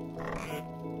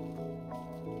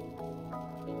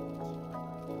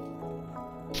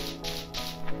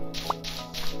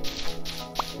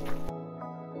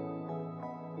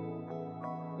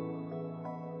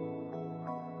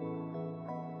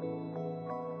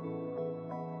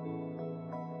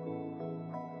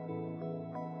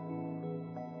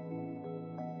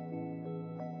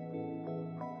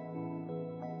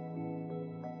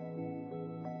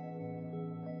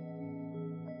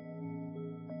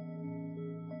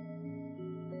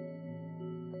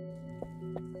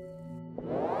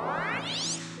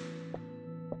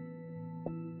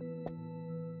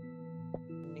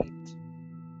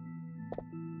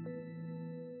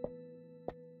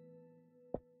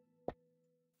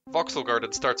 Voxel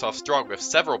Garden starts off strong with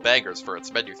several bangers for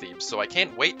its menu themes, so I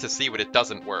can't wait to see when it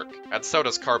doesn't work. And so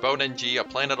does Carbone NG, A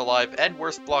Planet Alive, and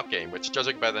Worst Block Game, which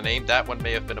judging by the name, that one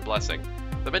may have been a blessing.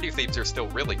 The menu themes are still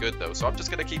really good though, so I'm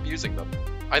just gonna keep using them.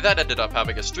 I then ended up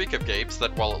having a streak of games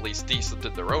that, while at least decent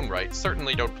in their own right,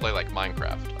 certainly don't play like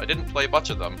Minecraft. I didn't play much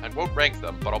of them, and won't rank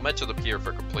them, but I'll mention them here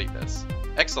for completeness.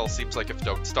 Exile seems like If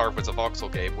Don't Starve was a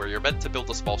voxel game where you're meant to build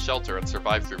a small shelter and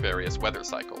survive through various weather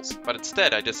cycles, but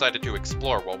instead I decided to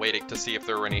explore while waiting to see if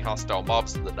there were any hostile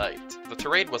mobs in the night. The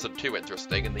terrain wasn't too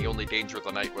interesting, and the only danger of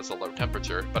the night was a low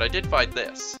temperature, but I did find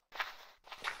this.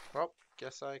 Well,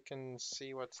 guess I can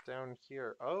see what's down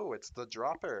here. Oh, it's the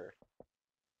dropper!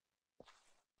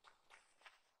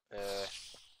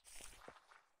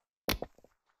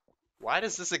 Why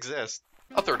does this exist?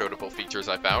 Other notable features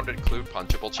I found include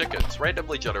punchable chickens,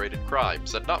 randomly generated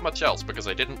crimes, and not much else because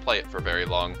I didn't play it for very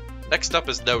long. Next up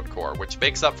is Node Core, which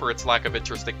makes up for its lack of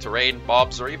interesting terrain,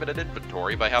 mobs, or even an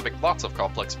inventory by having lots of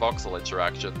complex voxel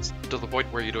interactions, to the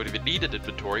point where you don't even need an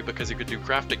inventory because you can do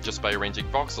crafting just by arranging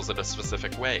voxels in a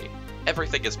specific way.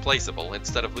 Everything is placeable.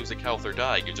 Instead of losing health or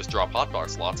dying, you just drop hotbar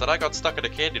slots, and I got stuck in a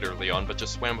canyon early on but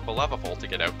just swam up a lava fall to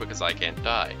get out because I can't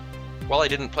die. While I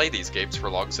didn't play these games for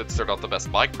long since they're not the best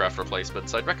Minecraft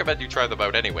replacements, I'd recommend you try them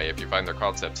out anyway if you find their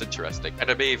concepts interesting, and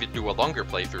I may even do a longer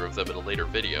playthrough of them in a later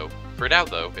video. For now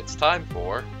though, it's time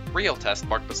for... Real Test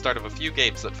marked the start of a few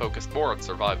games that focused more on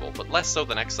survival, but less so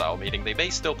than Exile, meaning they may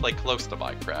still play close to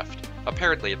Minecraft.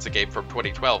 Apparently it's a game from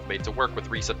 2012 made to work with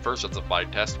recent versions of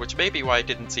Minetest, which may be why it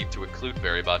didn't seem to include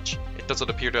very much. It doesn't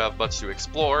appear to have much to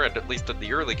explore, and at least in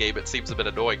the early game it seems a bit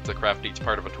annoying to craft each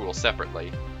part of a tool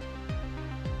separately.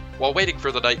 While waiting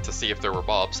for the night to see if there were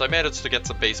mobs, I managed to get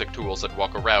some basic tools and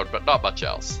walk around, but not much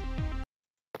else.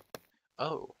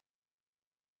 Oh.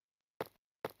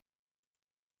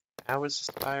 How is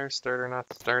this fire starter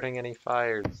not starting any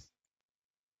fires?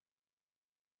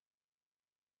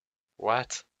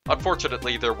 What?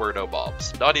 Unfortunately, there were no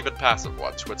mobs, not even passive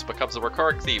ones, which becomes a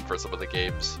recurring theme for some of the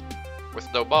games.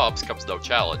 With no mobs comes no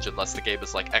challenge, unless the game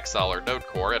is like Exile or Node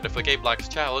Core, and if the game lacks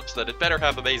challenge, then it better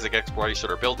have amazing exploration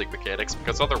or building mechanics,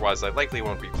 because otherwise I likely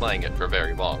won't be playing it for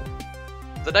very long.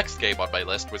 The next game on my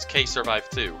list was K-Survive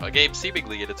 2, a game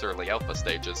seemingly in its early alpha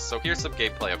stages, so here's some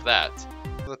gameplay of that.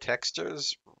 The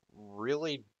textures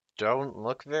really don't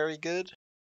look very good.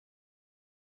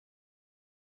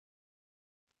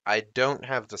 I don't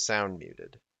have the sound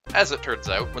muted. As it turns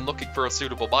out, when looking for a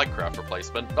suitable Minecraft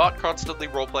replacement, not constantly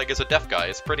roleplaying as a deaf guy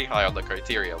is pretty high on the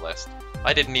criteria list.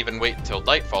 I didn't even wait until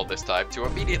nightfall this time to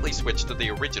immediately switch to the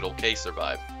original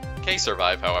K-Survive.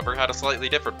 K-Survive, however, had a slightly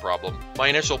different problem. My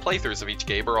initial playthroughs of each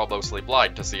game are all mostly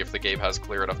blind to see if the game has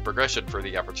clear enough progression for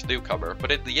the average newcomer,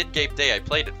 but in the in-game day I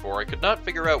played it for, I could not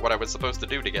figure out what I was supposed to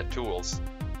do to get tools.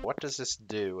 What does this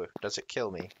do? Does it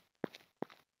kill me?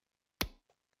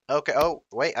 Okay, oh,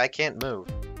 wait, I can't move.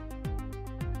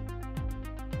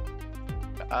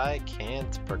 I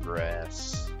can't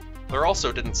progress. There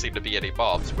also didn't seem to be any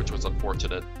mobs, which was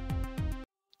unfortunate.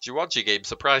 Jumanji game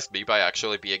surprised me by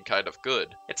actually being kind of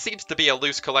good. It seems to be a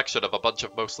loose collection of a bunch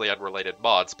of mostly unrelated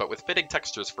mods, but with fitting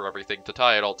textures for everything to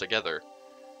tie it all together.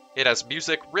 It has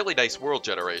music, really nice world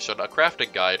generation, a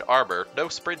crafting guide, armor, no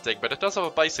sprinting, but it does have a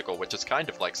bicycle, which is kind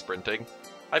of like sprinting.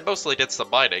 I mostly did some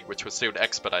mining, which was soon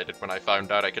expedited when I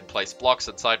found out I could place blocks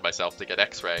inside myself to get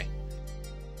X-ray.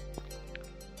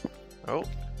 Oh.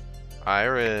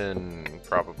 Iron,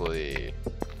 probably.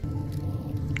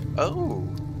 Oh.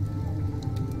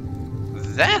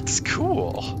 That's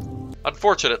cool!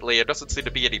 Unfortunately, there doesn't seem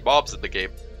to be any mobs in the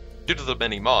game. Due to the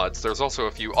many mods, there's also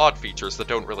a few odd features that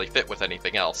don't really fit with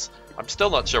anything else. I'm still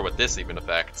not sure what this even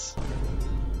affects.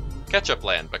 Ketchup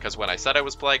Land, because when I said I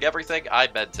was playing everything, I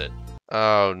meant it.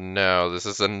 Oh no, this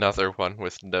is another one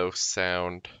with no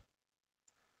sound.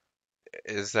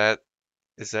 Is that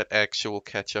actual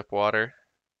ketchup water?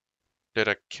 Did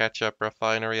a ketchup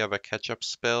refinery have a ketchup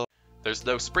spill? There's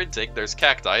no sprinting, there's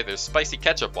cacti, there's spicy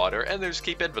ketchup water, and there's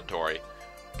keep inventory.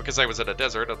 Because I was in a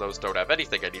desert and those don't have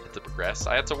anything I needed to progress,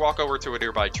 I had to walk over to a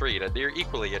nearby tree in a near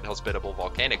equally inhospitable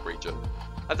volcanic region.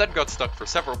 I then got stuck for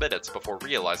several minutes before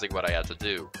realizing what I had to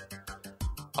do.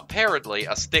 Apparently,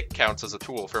 a stick counts as a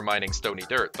tool for mining stony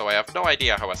dirt, though I have no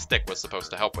idea how a stick was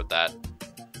supposed to help with that.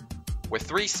 With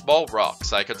 3 small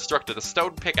rocks, I constructed a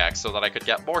stone pickaxe so that I could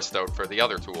get more stone for the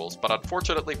other tools, but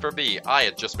unfortunately for me, I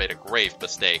had just made a grave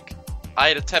mistake. I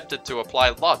had attempted to apply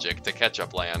logic to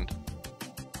Ketchup Land.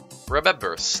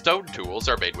 Remember, stone tools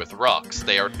are made with rocks.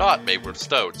 They are not made with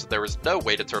stones. There is no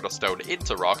way to turn a stone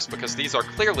into rocks because these are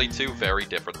clearly two very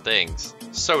different things.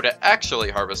 So to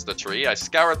actually harvest the tree, I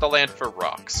scoured the land for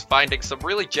rocks, finding some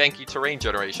really janky terrain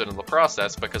generation in the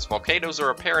process because volcanoes are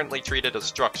apparently treated as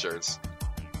structures.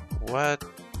 What?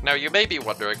 Now you may be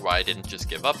wondering why I didn't just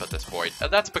give up at this point,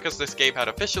 and that's because this game had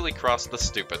officially crossed the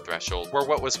stupid threshold, where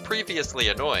what was previously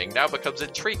annoying now becomes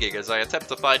intriguing as I attempt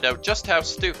to find out just how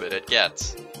stupid it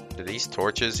gets. Do these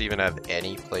torches even have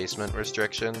any placement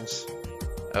restrictions?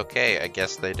 Okay, I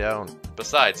guess they don't.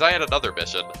 Besides, I had another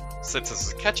mission. Since this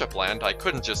is Ketchup Land, I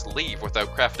couldn't just leave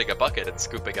without crafting a bucket and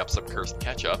scooping up some cursed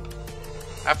ketchup.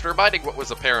 After mining what was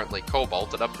apparently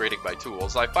cobalt and upgrading my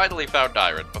tools, I finally found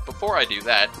iron, but before I do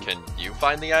that, can you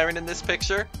find the iron in this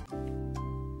picture?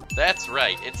 That's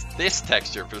right, it's this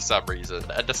texture for some reason,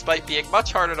 and despite being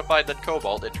much harder to find than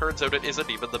cobalt, it turns out it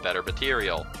isn't even the better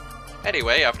material.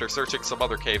 Anyway, after searching some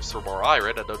other caves for more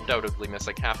iron, and undoubtedly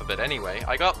missing half of it anyway,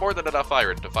 I got more than enough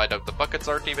iron to find out the buckets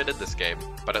aren't even in this game.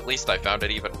 But at least I found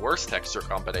an even worse texture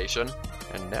combination.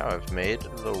 And now I've made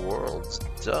the world's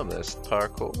dumbest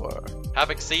parkour.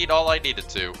 Having seen all I needed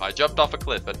to, I jumped off a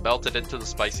cliff and melted into the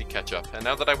spicy ketchup, and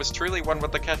now that I was truly one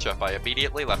with the ketchup, I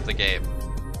immediately left the game.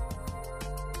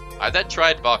 I then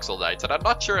tried Voxel Nights, and I'm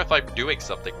not sure if I'm doing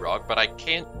something wrong, but I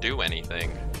can't do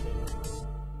anything.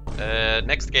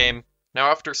 Next game.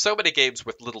 Now, after so many games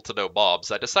with little to no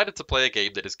mobs, I decided to play a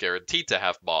game that is guaranteed to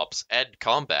have mobs, and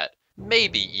combat.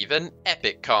 Maybe even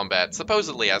epic combat.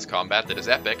 Supposedly has combat that is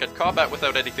epic, and combat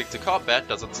without anything to combat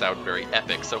doesn't sound very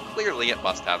epic, so clearly it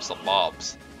must have some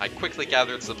mobs. I quickly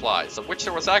gathered supplies, of which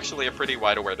there was actually a pretty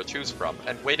wide array to choose from,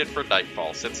 and waited for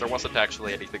nightfall since there wasn't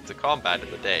actually anything to combat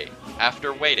in the day.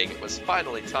 After waiting, it was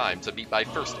finally time to meet my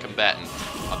first combatant,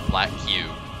 a black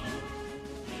cube.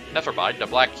 Never mind, a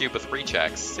black cube with reach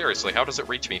axe. Seriously, how does it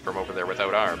reach me from over there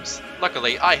without arms?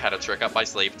 Luckily, I had a trick up my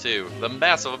sleeve too, the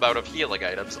massive amount of healing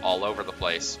items all over the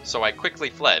place, so I quickly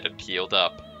fled and healed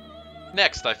up.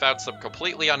 Next, I found some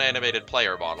completely unanimated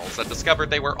player models and discovered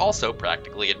they were also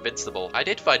practically invincible. I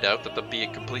did find out that them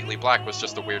being completely black was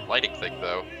just a weird lighting thing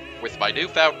though. With my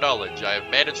newfound knowledge, I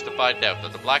have managed to find out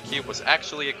that the black cube was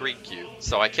actually a green cube,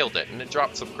 so I killed it and it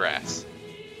dropped some grass.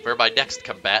 For my next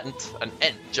combatant, an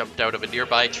Ent jumped out of a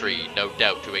nearby tree, no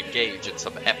doubt to engage in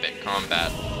some epic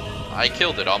combat. I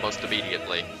killed it almost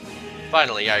immediately.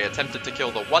 Finally, I attempted to kill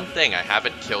the one thing I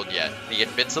haven't killed yet, the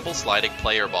invincible sliding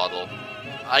player model.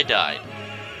 I died.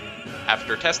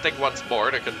 After testing once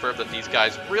more to confirm that these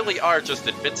guys really are just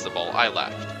invincible, I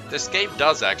left. This game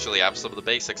does actually have some of the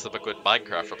basics of a good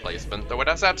Minecraft replacement, though it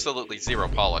has absolutely zero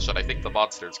polish, and I think the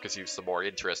monsters could use some more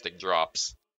interesting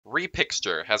drops.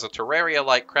 Repixture has a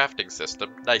Terraria-like crafting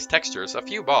system, nice textures, a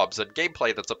few mobs, and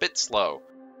gameplay that's a bit slow.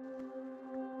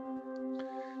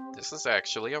 This is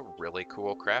actually a really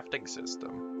cool crafting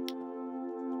system.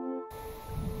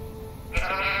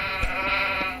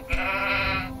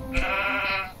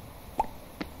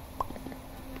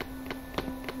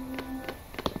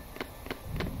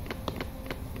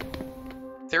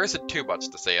 There isn't too much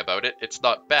to say about it. It's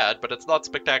not bad, but it's not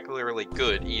spectacularly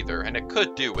good either, and it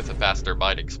could do with a faster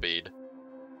mining speed.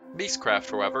 Mismanagement,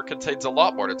 however, contains a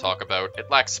lot more to talk about. It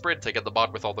lacks sprinting and the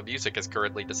mod with all the music is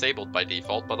currently disabled by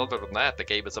default, but other than that, the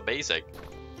game is amazing.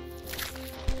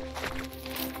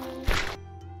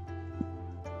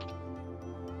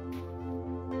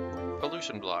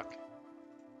 Pollution block.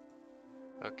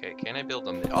 Okay, can I build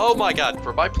them? Oh my god,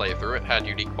 for my playthrough it had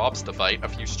unique mobs to fight, a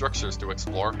few structures to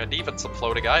explore, and even some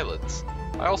floating islands.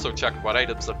 I also checked what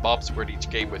items and mobs were in each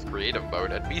game with creative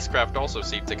mode, and Mismanagement also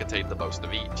seemed to contain the most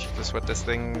of each. Is this what this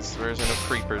thing's version of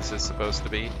creepers is supposed to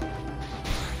be?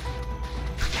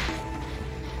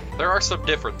 There are some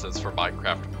differences for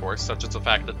Minecraft, of course, such as the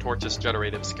fact that torches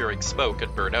generate obscuring smoke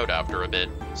and burn out after a bit,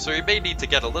 so you may need to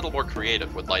get a little more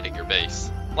creative when lighting your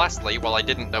base. Lastly, while I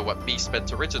didn't know what beast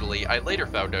meant originally, I later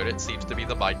found out it seems to be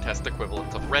the mine test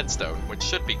equivalent of redstone, which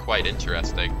should be quite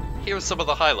interesting. Here's some of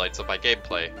the highlights of my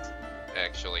gameplay.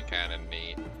 Actually kinda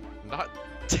neat. Not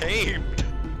tamed!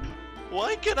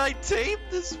 Why can I tame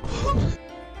this one?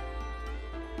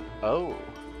 Oh.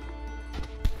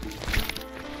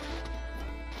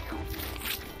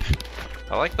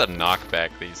 I like the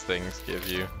knockback these things give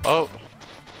you. Oh!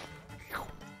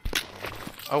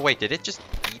 Oh wait, did it just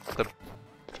eat the...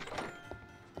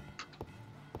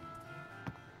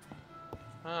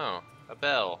 Oh, a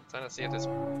bell. Trying to see if this...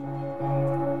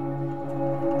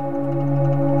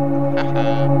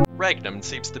 Regnum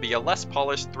seems to be a less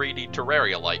polished 3D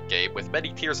Terraria-like game with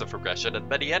many tiers of progression and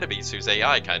many enemies whose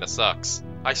AI kinda sucks.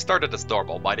 I started as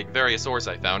normal, mining various ores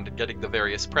I found and getting the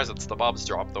various presents the mobs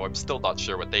drop, though I'm still not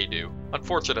sure what they do.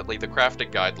 Unfortunately, the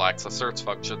crafting guide lacks a search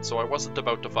function, so I wasn't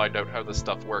about to find out how this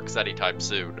stuff works anytime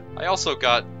soon. I also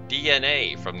got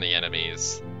DNA from the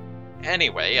enemies.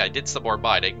 Anyway, I did some more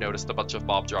mining, noticed a bunch of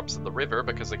mob drops in the river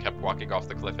because I kept walking off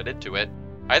the cliff and into it.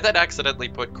 I then accidentally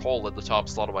put coal in the top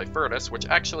slot of my furnace, which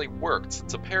actually worked,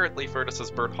 since apparently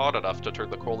furnaces burn hot enough to turn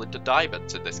the coal into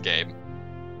diamonds in this game.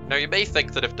 Now you may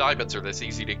think that if diamonds are this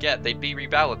easy to get, they'd be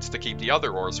rebalanced to keep the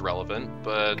other ores relevant,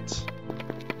 but...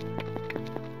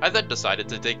 I then decided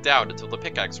to dig down until the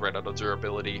pickaxe ran out of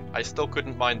durability. I still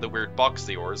couldn't mine the weird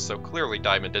boxy ores, so clearly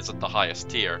diamond isn't the highest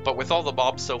tier. But with all the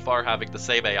mobs so far having the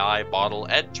same AI, model,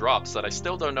 and drops that I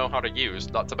still don't know how to use,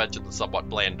 not to mention the somewhat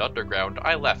bland underground,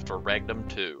 I left for Regnum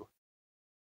 2.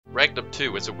 Regnum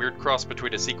 2 is a weird cross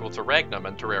between a sequel to Regnum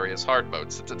and Terraria's hard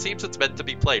mode, since it seems it's meant to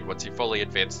be played once you fully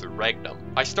advance through Regnum.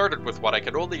 I started with what I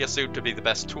can only assume to be the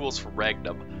best tools for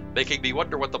Regnum, making me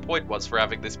wonder what the point was for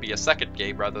having this be a second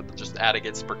game rather than just adding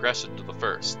its progression to the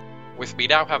first. With me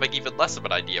now having even less of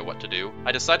an idea what to do,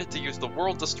 I decided to use the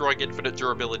world-destroying infinite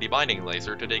durability mining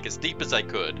laser to dig as deep as I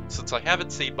could, since I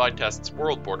haven't seen Minetest's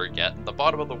world border yet, and the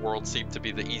bottom of the world seemed to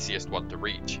be the easiest one to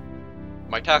reach.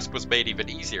 My task was made even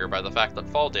easier by the fact that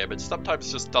fall damage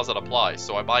sometimes just doesn't apply,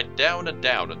 so I mined down and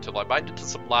down until I mined into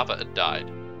some lava and died.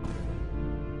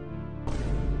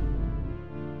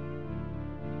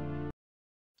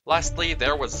 Lastly,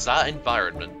 there was the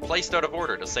environment, placed out of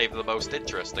order to save the most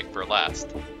interesting for last.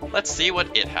 Let's see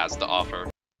what it has to offer.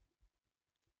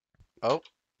 Oh.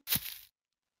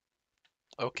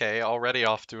 Okay, already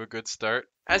off to a good start.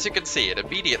 As you can see, it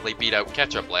immediately beat out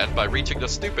Ketchup Land by reaching the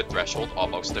stupid threshold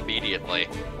almost immediately.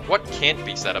 What can't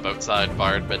be said about the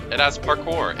environment? It has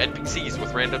parkour, NPCs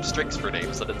with random strings for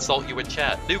names that insult you in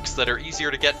chat, nukes that are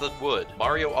easier to get than wood,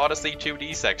 Mario Odyssey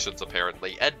 2D sections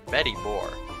apparently, and many more.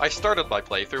 I started my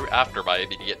playthrough after my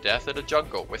immediate death in a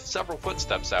jungle with several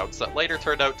footstep sounds that later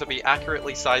turned out to be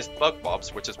accurately sized bug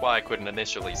mobs, which is why I couldn't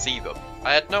initially see them.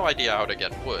 I had no idea how to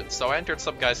get wood, so I entered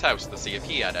some guy's house to see if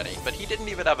he had any, but he didn't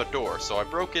even have a door, so I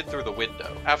broke in through the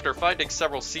window. After finding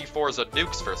several C4s and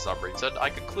nukes for some reason, I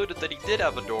concluded that he did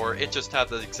have a door, it just had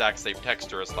the exact same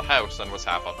texture as the house and was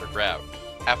half underground.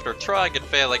 After trying and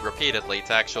failing repeatedly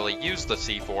to actually use the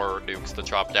C4 or nukes to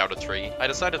chop down a tree, I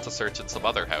decided to search in some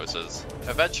other houses.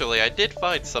 Eventually, I did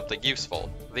find something useful.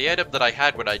 The item that I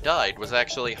had when I died was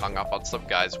actually hung up on some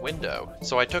guy's window,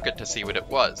 so I took it to see what it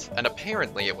was, and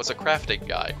apparently it was a crafting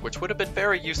guide, which would have been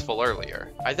very useful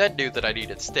earlier. I then knew that I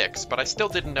needed sticks, but I still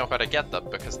didn't know how to get them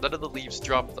because none of the leaves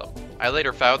dropped them. I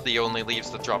later found the only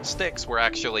leaves that dropped sticks were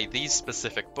actually these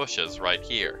specific bushes right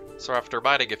here. So after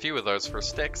mining a few of those for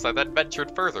sticks, I then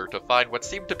ventured further to find what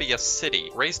seemed to be a city,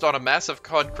 raised on a massive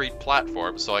concrete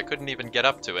platform so I couldn't even get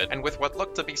up to it, and with what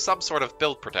looked to be some sort of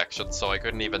build protection so I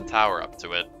couldn't even tower up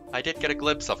to it. I did get a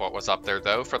glimpse of what was up there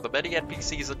though from the many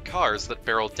NPCs and cars that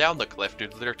barreled down the cliff due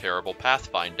to their terrible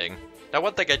pathfinding. Now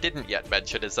one thing I didn't yet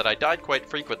mention is that I died quite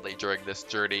frequently during this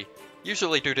journey,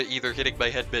 usually due to either hitting my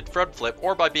head mid-front flip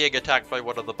or by being attacked by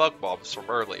one of the bug mobs from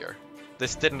earlier.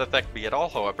 This didn't affect me at all,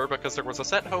 however, because there was a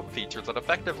set home feature that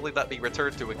effectively let me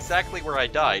return to exactly where I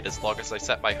died as long as I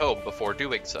set my home before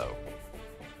doing so.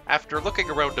 After looking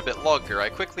around a bit longer, I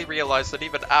quickly realized that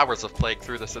even hours of playing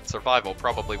through this in survival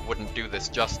probably wouldn't do this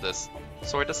justice,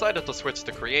 so I decided to switch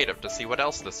to creative to see what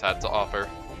else this had to offer.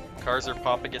 Cars are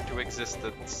popping into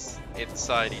existence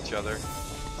inside each other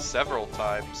several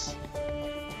times.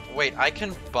 Wait, I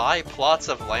can buy plots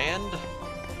of land?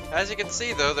 As you can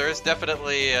see though, there is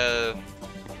definitely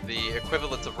the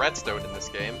equivalent of redstone in this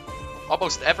game.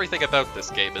 Almost everything about this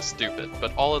game is stupid,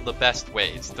 but all in the best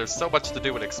ways. There's so much to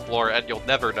do and explore, and you'll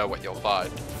never know what you'll find.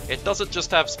 It doesn't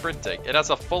just have sprinting, it has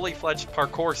a fully fledged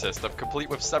parkour system complete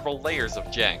with several layers of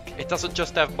jank. It doesn't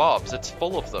just have mobs, it's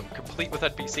full of them, complete with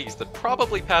NPCs that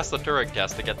probably pass the Turing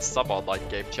test against some online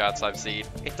game chats I've seen.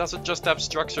 It doesn't just have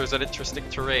structures and interesting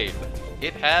terrain.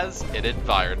 It has an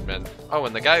environment. Oh,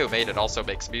 and the guy who made it also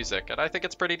makes music, and I think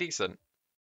it's pretty decent.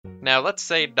 Now, let's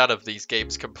say none of these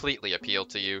games completely appeal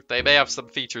to you. They may have some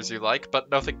features you like,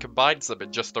 but nothing combines them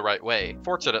in just the right way.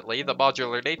 Fortunately, the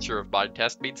modular nature of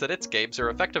Minetest means that its games are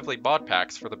effectively mod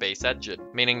packs for the base engine,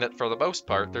 meaning that for the most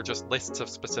part, they're just lists of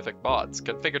specific mods,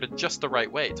 configured in just the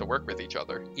right way to work with each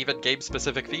other. Even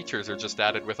game-specific features are just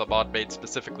added with a mod made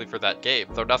specifically for that game,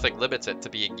 though nothing limits it to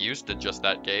being used in just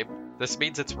that game. This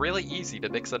means it's really easy to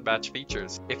mix and match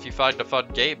features. If you find a fun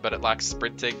game but it lacks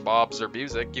sprinting, mobs, or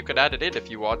music, you can add it in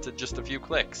if you want in just a few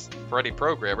clicks. For any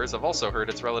programmers, I've also heard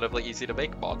it's relatively easy to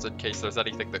make mods in case there's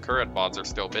anything the current mods are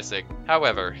still missing.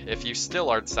 However, if you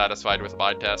still aren't satisfied with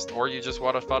Minetest, or you just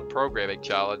want a fun programming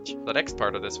challenge, the next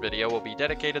part of this video will be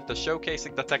dedicated to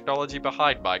showcasing the technology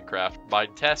behind Minecraft,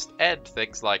 Minetest, and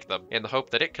things like them, in the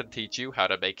hope that it can teach you how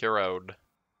to make your own.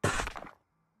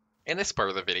 In this part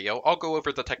of the video, I'll go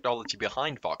over the technology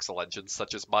behind voxel engines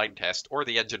such as Minetest or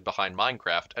the engine behind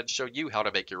Minecraft and show you how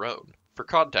to make your own. For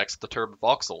context, the term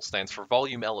voxel stands for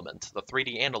volume element, the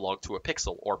 3D analog to a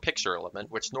pixel or picture element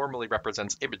which normally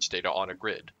represents image data on a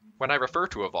grid. When I refer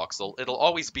to a voxel, it'll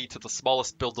always be to the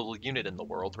smallest buildable unit in the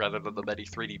world rather than the many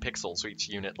 3D pixels each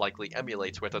unit likely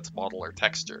emulates with its model or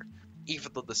texture.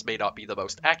 Even though this may not be the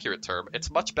most accurate term,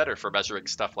 it's much better for measuring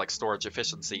stuff like storage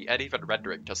efficiency and even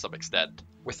rendering to some extent.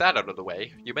 With that out of the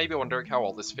way, you may be wondering how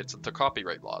all this fits into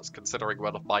copyright laws, considering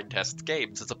one of Minetest's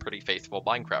games is a pretty faithful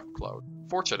Minecraft clone.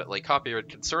 Fortunately, copyright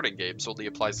concerning games only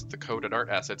applies to the code and art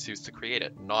assets used to create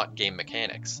it, not game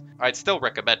mechanics. I'd still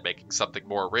recommend making something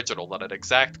more original than an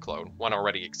exact clone, one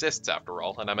already exists after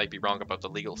all, and I might be wrong about the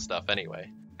legal stuff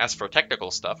anyway. As for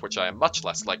technical stuff, which I am much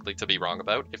less likely to be wrong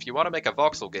about, if you want to make a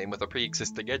voxel game with a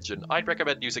pre-existing engine, I'd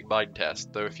recommend using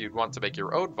Minetest, though if you'd want to make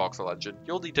your own voxel engine,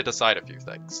 you'll need to decide a few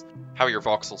things. How your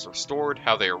voxels are stored,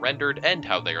 how they are rendered, and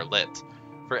how they are lit.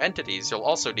 For entities, you'll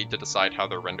also need to decide how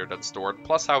they're rendered and stored,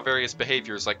 plus how various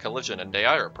behaviors like collision and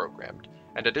AI are programmed.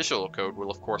 And additional code will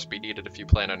of course be needed if you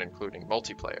plan on including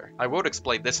multiplayer. I won't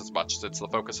explain this as much since the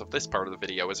focus of this part of the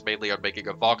video is mainly on making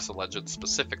a voxel engine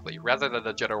specifically, rather than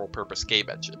a general purpose game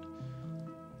engine.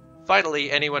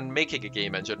 Finally, anyone making a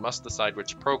game engine must decide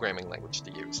which programming language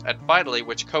to use, and finally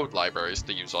which code libraries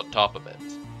to use on top of it.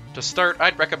 To start,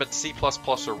 I'd recommend C++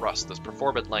 or Rust as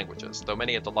performant languages, though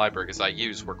many of the libraries I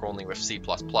use work only with C++.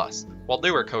 While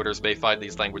newer coders may find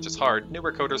these languages hard,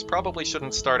 newer coders probably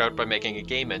shouldn't start out by making a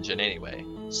game engine anyway.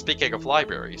 Speaking of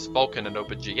libraries, Vulkan and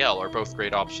OpenGL are both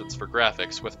great options for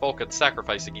graphics, with Vulkan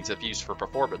sacrificing ease of use for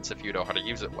performance if you know how to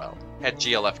use it well. And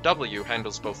GLFW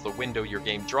handles both the window your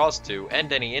game draws to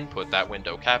and any input that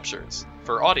window captures.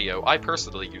 For audio, I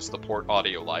personally use the Port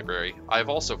Audio library. I've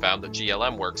also found that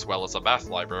GLM works well as a math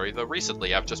library, though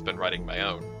recently I've just been writing my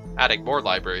own. Adding more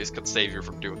libraries can save you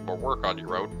from doing more work on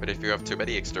your own, but if you have too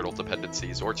many external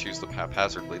dependencies or choose them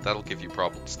haphazardly, that'll give you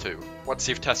problems too. Once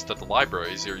you've tested the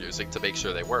libraries you're using to make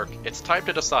sure they work, it's time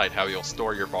to decide how you'll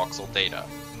store your voxel data.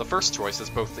 The first choice is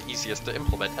both the easiest to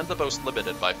implement and the most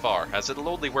limited by far, as it'll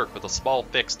only work with a small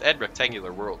fixed and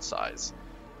rectangular world size.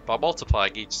 By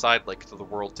multiplying each side link to the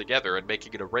world together and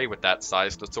making an array with that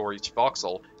size to store each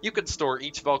voxel, you can store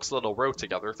each voxel in a row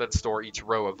together, then store each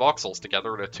row of voxels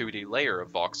together in a 2D layer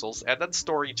of voxels, and then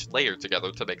store each layer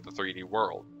together to make the 3D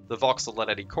world. The voxel at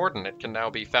any coordinate can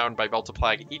now be found by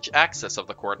multiplying each axis of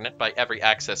the coordinate by every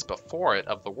axis before it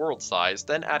of the world size,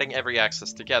 then adding every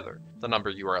axis together. The number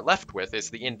you are left with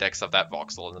is the index of that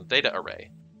voxel in the data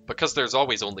array. Because there's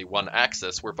always only one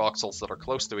axis where voxels that are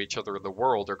close to each other in the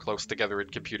world are close together in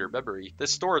computer memory,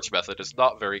 this storage method is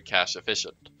not very cache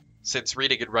efficient. Since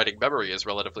reading and writing memory is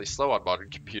relatively slow on modern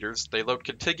computers, they load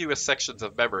contiguous sections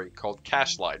of memory called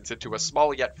cache lines into a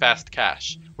small yet fast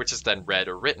cache, which is then read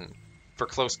or written. For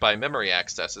close-by memory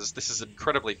accesses, this is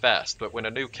incredibly fast, but when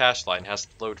a new cache line has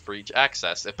to load for each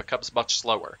access, it becomes much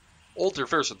slower. Older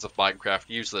versions of Minecraft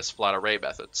use this flat array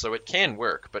method, so it can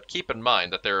work, but keep in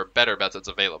mind that there are better methods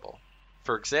available.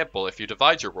 For example, if you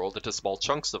divide your world into small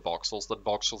chunks of voxels, then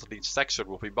voxels in each section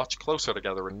will be much closer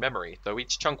together in memory, though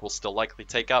each chunk will still likely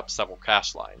take up several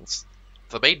cache lines.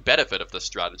 The main benefit of this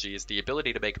strategy is the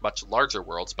ability to make much larger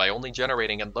worlds by only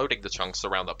generating and loading the chunks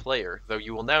around the player, though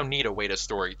you will now need a way to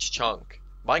store each chunk.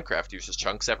 Minecraft uses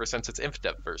chunks ever since its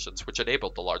infinite versions, which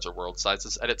enabled the larger world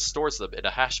sizes, and it stores them in a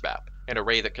hash map, an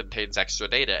array that contains extra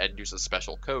data and uses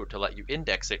special code to let you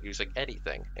index it using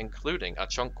anything, including a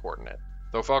chunk coordinate.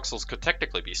 Though voxels could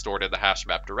technically be stored in the hash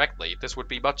map directly, this would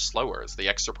be much slower, as the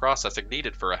extra processing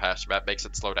needed for a hash map makes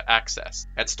it slow to access,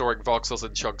 and storing voxels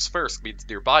in chunks first means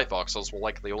nearby voxels will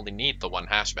likely only need the one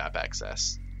hash map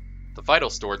access. The final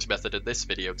storage method in this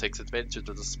video takes advantage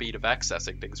of the speed of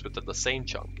accessing things within the same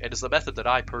chunk, and is the method that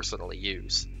I personally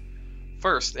use.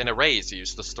 First, an array is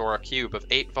used to store a cube of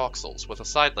 8 voxels, with a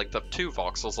side length of 2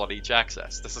 voxels on each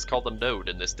axis. This is called a node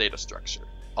in this data structure.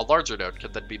 A larger node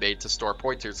can then be made to store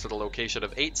pointers to the location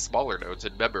of 8 smaller nodes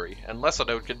in memory, unless a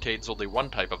node contains only one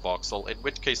type of voxel, in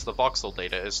which case the voxel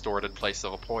data is stored in place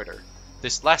of a pointer.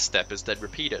 This last step is then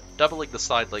repeated, doubling the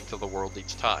side length of the world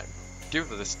each time. Due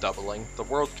to this doubling, the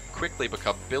world can quickly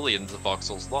become billions of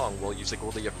voxels long while using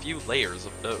only a few layers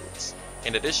of nodes.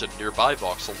 In addition, nearby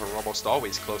voxels are almost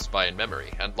always close by in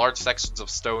memory, and large sections of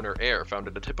stone or air found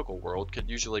in a typical world can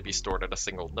usually be stored in a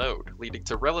single node, leading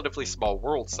to relatively small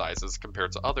world sizes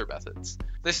compared to other methods.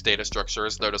 This data structure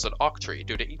is known as an octree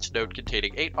due to each node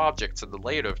containing 8 objects and the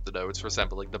layout of the nodes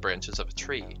resembling the branches of a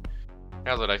tree.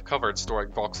 Now that I've covered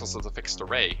storing voxels as a fixed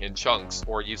array, in chunks,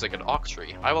 or using an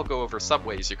octree, I will go over some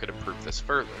ways you could improve this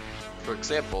further. For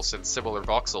example, since similar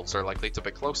voxels are likely to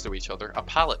be close to each other, a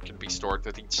palette can be stored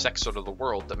with each section of the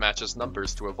world that matches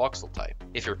numbers to a voxel type.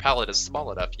 If your palette is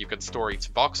small enough, you can store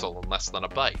each voxel in less than a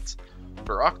byte.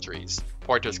 For octrees,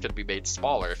 pointers can be made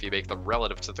smaller if you make them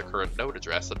relative to the current node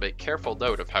address and make careful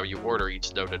note of how you order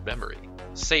each node in memory.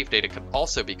 Save data can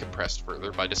also be compressed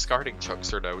further by discarding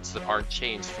chunks or nodes that aren't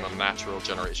changed from the natural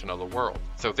generation of the world,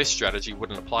 though this strategy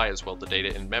wouldn't apply as well to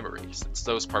data in memory, since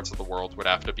those parts of the world would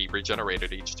have to be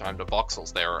regenerated each time the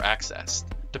voxels there are accessed.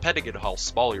 Depending on how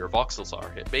small your voxels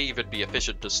are, it may even be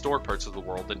efficient to store parts of the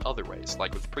world in other ways,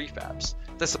 like with prefabs.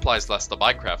 This applies less to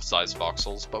Minecraft-sized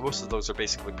voxels, but most of those are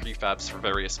basically prefabs for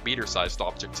various meter-sized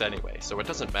objects anyway, so it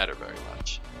doesn't matter very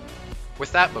much.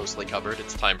 With that mostly covered,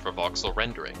 it's time for voxel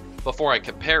rendering. Before I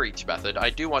compare each method, I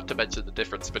do want to mention the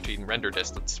difference between render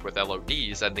distance with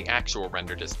LODs and the actual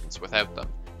render distance without them.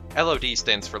 LOD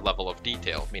stands for level of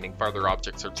detail, meaning farther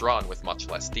objects are drawn with much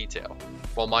less detail.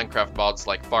 While Minecraft mods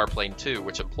like Farplane 2,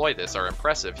 which employ this, are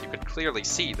impressive, you can clearly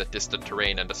see that distant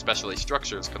terrain and especially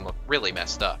structures can look really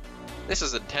messed up. This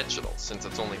is intentional, since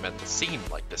it's only meant to seem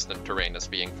like distant terrain is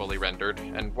being fully rendered,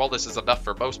 and while this is enough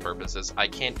for most purposes, I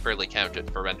can't fairly count it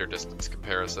for render distance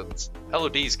comparisons.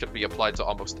 LODs can be applied to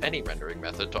almost any rendering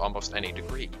method to almost any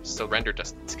degree, so render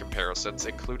distance comparisons,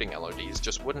 including LODs,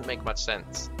 just wouldn't make much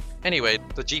sense. Anyway,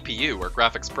 the GPU, or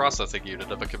graphics processing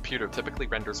unit of a computer, typically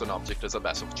renders an object as a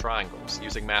mess of triangles,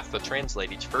 using math to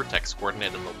translate each vertex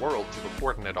coordinate in the world to the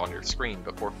coordinate on your screen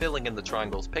before filling in the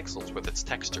triangle's pixels with its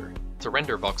texture. To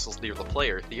render voxels near the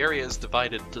player, the area is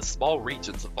divided into small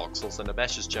regions of voxels and a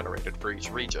mesh is generated for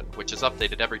each region, which is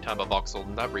updated every time a voxel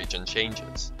in that region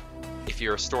changes. If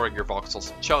you are storing your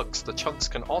voxels in chunks, the chunks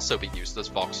can also be used as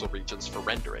voxel regions for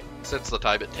rendering. Since the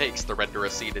time it takes to render a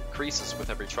scene increases with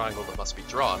every triangle that must be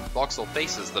drawn, voxel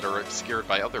faces that are obscured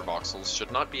by other voxels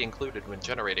should not be included when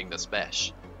generating this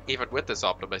mesh. Even with this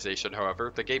optimization,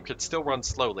 however, the game can still run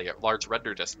slowly at large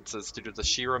render distances due to the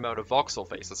sheer amount of voxel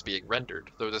faces being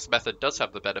rendered, though this method does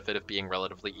have the benefit of being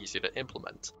relatively easy to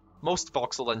implement. Most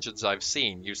voxel engines I've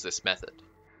seen use this method.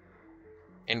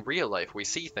 In real life, we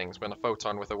see things when a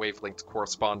photon with a wavelength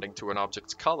corresponding to an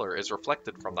object's color is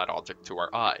reflected from that object to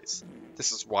our eyes.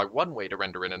 This is why one way to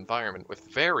render an environment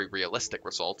with very realistic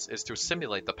results is to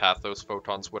simulate the path those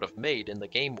photons would have made in the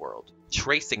game world,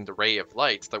 tracing the ray of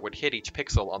light that would hit each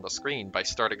pixel on the screen by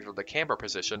starting from the camera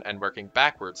position and working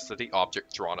backwards to the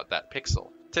object drawn at that pixel.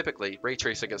 Typically, ray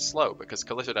tracing is slow because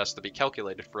collision has to be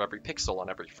calculated for every pixel on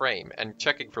every frame, and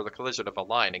checking for the collision of a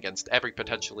line against every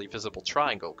potentially visible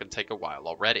triangle can take a while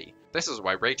already. This is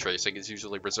why ray tracing is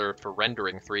usually reserved for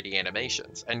rendering 3D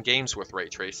animations, and games with ray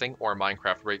tracing, or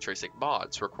Minecraft ray tracing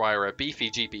mods, require a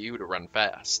beefy GPU to run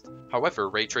fast. However,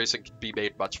 ray tracing can be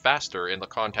made much faster in the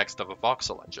context of a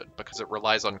voxel engine, because it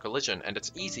relies on collision and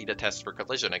it's easy to test for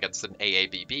collision against an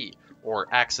AABB, or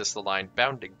axis-aligned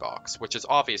bounding box, which is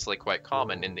obviously quite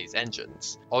common in these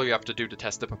engines. All you have to do to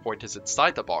test if a point is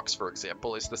inside the box, for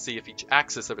example, is to see if each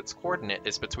axis of its coordinate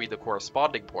is between the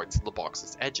corresponding points of the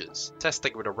box's edges.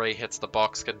 Testing when a ray hits the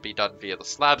box can be done via the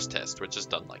slabs test, which is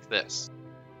done like this.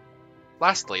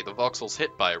 Lastly, the voxels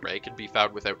hit by a ray can be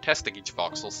found without testing each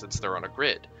voxel since they're on a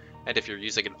grid, and if you're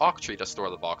using an octree to store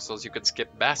the voxels, you can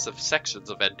skip massive sections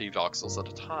of ND voxels at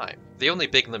a time. The only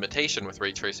big limitation with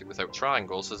ray tracing without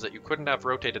triangles is that you couldn't have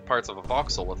rotated parts of a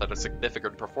voxel without a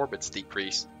significant performance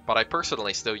decrease, but I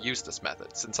personally still use this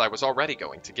method, since I was already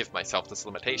going to give myself this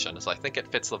limitation as I think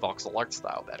it fits the voxel art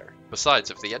style better.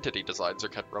 Besides, if the entity designs are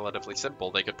kept relatively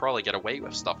simple, they could probably get away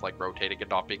with stuff like rotating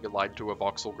and not being aligned to a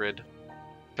voxel grid.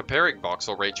 Comparing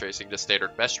voxel ray tracing to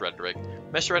standard mesh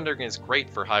rendering is great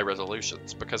for high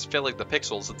resolutions because filling the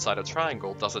pixels inside a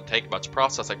triangle doesn't take much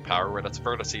processing power when its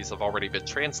vertices have already been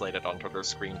translated onto their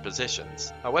screen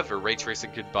positions. However, ray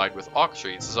tracing combined with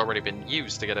octrees has already been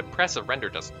used to get impressive render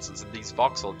distances in these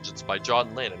voxel engines by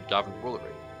John Lin and Gavin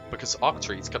Woolery. Because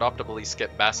octrees can optimally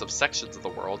skip massive sections of the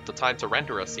world, the time to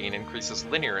render a scene increases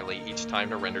linearly each time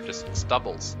the render distance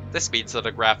doubles. This means that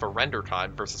a graph of render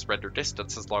time versus render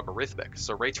distance is logarithmic,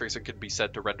 so ray tracing could be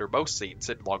said to render most scenes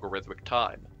in logarithmic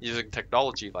time. Using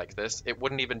technology like this, it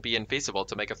wouldn't even be infeasible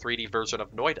to make a 3D version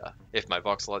of Noida. If my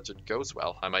voxel engine goes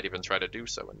well, I might even try to do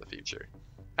so in the future.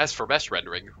 As for mesh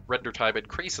rendering, render time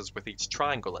increases with each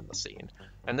triangle in the scene,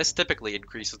 and this typically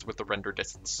increases with the render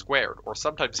distance squared, or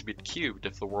sometimes even cubed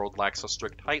if the world lacks a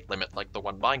strict height limit like the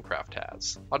one Minecraft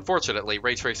has. Unfortunately,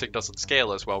 ray tracing doesn't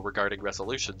scale as well regarding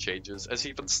resolution changes, as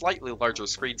even slightly larger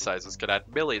screen sizes can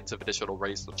add millions of additional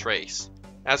rays to trace.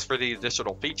 As for the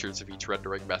additional features of each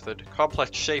rendering method,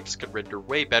 complex shapes can render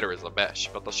way better as a mesh,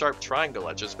 but the sharp triangle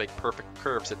edges make perfect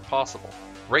curves impossible.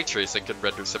 Ray tracing can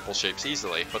render simple shapes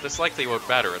easily, but this likely won't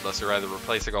matter unless you're either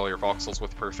replacing all your voxels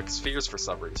with perfect spheres for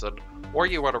some reason, or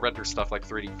you want to render stuff like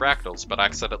 3D fractals but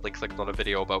accidentally clicked on a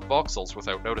video about voxels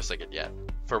without noticing it yet.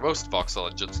 For most voxel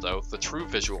engines though, the true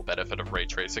visual benefit of ray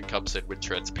tracing comes in when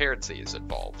transparency is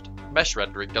involved. Mesh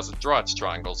rendering doesn't draw its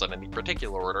triangles in any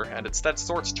particular order, and instead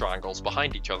sorts triangles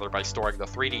behind each other by storing the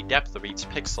 3D depth of each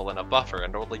pixel in a buffer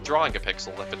and only drawing a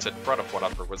pixel if it's in front of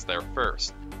whatever was there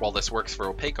first. While this works for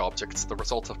opaque objects, the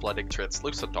result of blending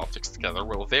translucent objects together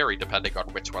will vary depending on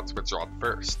which ones were drawn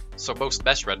first. So most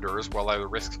mesh renderers will either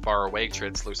risk far away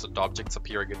translucent objects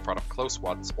appearing in front of close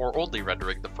ones, or only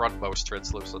rendering the frontmost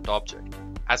translucent object.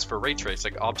 As for ray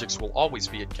tracing, objects will always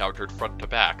be encountered front to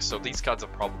back, so these kinds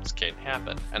of problems can't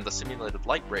happen, and the simulated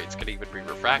light rays can even be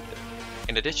refracted.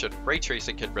 In addition, ray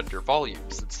tracing can render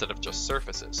volumes instead of just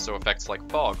surfaces, so effects like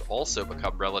fog also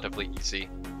become relatively easy.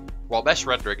 While mesh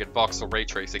rendering and voxel ray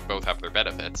tracing both have their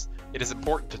benefits, it is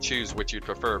important to choose which you'd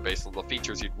prefer based on the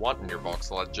features you'd want in your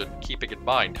voxel engine, keeping in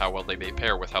mind how well they may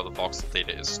pair with how the voxel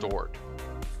data is stored.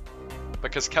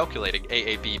 Because calculating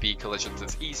AABB collisions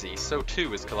is easy, so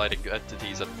too is colliding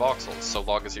entities and voxels, so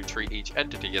long as you treat each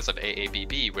entity as an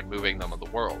AABB when moving them in the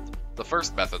world. The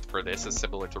first method for this is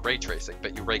similar to ray tracing,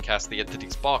 but you raycast the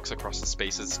entity's box across the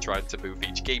spaces trying to move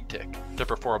each game tick. To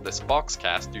perform this box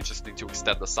cast, you just need to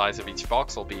extend the size of each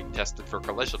voxel being tested for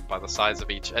collision by the size of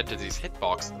each entity's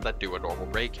hitbox and then do a normal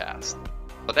raycast.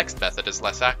 The next method is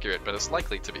less accurate, but is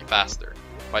likely to be faster.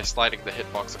 By sliding the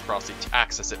hitbox across each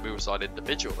axis it moves on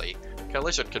individually,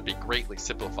 collision can be greatly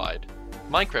simplified.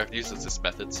 Minecraft uses this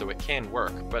method so it can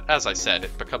work, but as I said,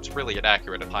 it becomes really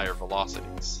inaccurate at higher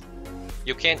velocities.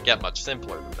 You can't get much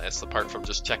simpler than this, apart from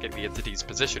just checking the entity's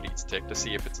position each tick to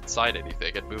see if it's inside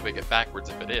anything and moving it backwards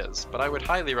if it is, but I would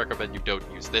highly recommend you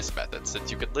don't use this method,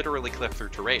 since you can literally clip through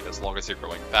terrain as long as you're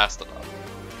going fast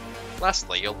enough.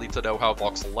 Lastly, you'll need to know how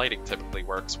voxel lighting typically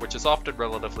works, which is often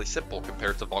relatively simple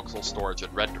compared to voxel storage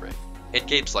and rendering. In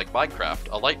games like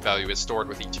Minecraft, a light value is stored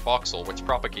with each voxel, which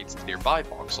propagates to nearby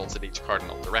voxels in each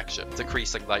cardinal direction,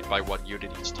 decreasing light by 1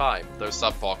 unit each time, though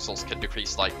some voxels can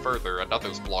decrease light further and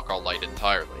others block all light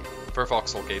entirely. For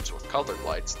voxel games with colored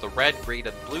lights, the red, green,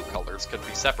 and blue colors can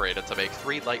be separated to make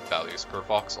 3 light values per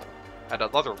voxel, and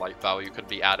another light value can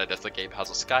be added if the game has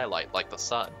a skylight like the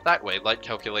sun. That way, light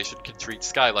calculation can treat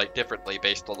skylight differently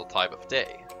based on the time of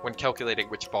day. When calculating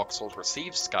which voxel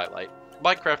receives skylight,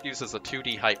 Minecraft uses a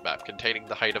 2D height map containing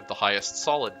the height of the highest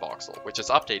solid voxel, which is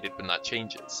updated when that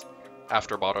changes.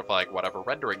 After modifying whatever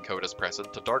rendering code is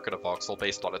present to darken a voxel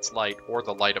based on its light, or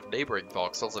the light of neighboring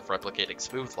voxels if replicating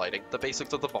smooth lighting, the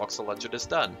basics of the voxel engine is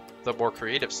done. The more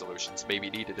creative solutions may be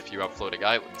needed if you have floating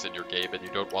islands in your game and you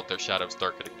don't want their shadows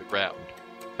darkening the ground.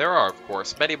 There are, of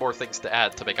course, many more things to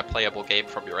add to make a playable game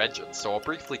from your engine, so I'll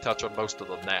briefly touch on most of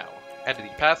them now. Entity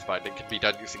pathfinding can be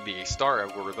done using the A*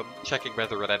 algorithm. Checking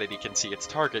whether an entity can see its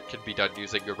target can be done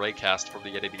using a raycast from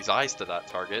the entity's eyes to that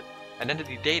target, and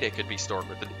entity data can be stored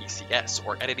with an ECS,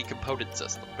 or Entity Component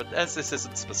System, but as this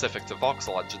isn't specific to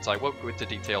voxel engines, I won't go into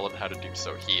detail on how to do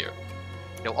so here.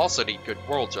 You'll also need good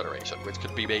world generation, which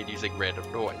can be made using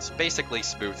random noise, basically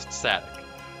smoothed static.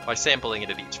 By sampling it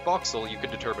at each voxel, you can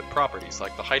determine properties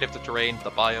like the height of the terrain,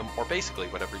 the biome, or basically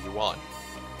whatever you want.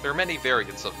 There are many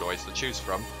variants of noise to choose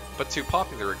from, but two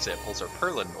popular examples are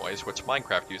Perlin noise, which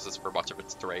Minecraft uses for much of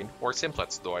its terrain, or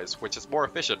Simplex noise, which is more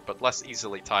efficient but less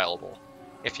easily tileable.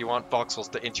 If you want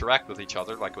voxels to interact with each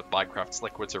other, like with Minecraft's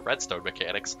liquids or redstone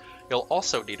mechanics, you'll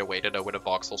also need a way to know when a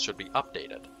voxel should be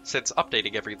updated. Since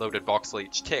updating every loaded voxel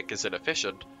each tick is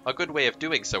inefficient, a good way of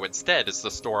doing so instead is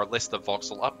to store a list of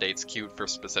voxel updates queued for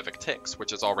specific ticks,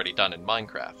 which is already done in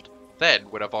Minecraft. Then,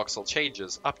 when a voxel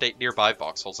changes, update nearby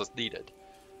voxels as needed.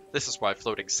 This is why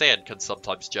floating sand can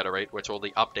sometimes generate, which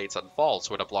only updates and falls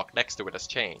when a block next to it has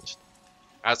changed.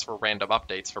 As for random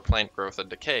updates for plant growth and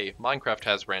decay, Minecraft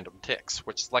has random ticks,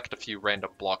 which select a few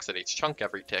random blocks at each chunk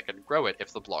every tick and grow it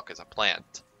if the block is a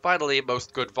plant. Finally,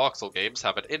 most good voxel games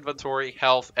have an inventory,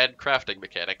 health, and crafting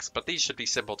mechanics, but these should be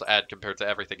simple to add compared to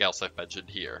everything else I've mentioned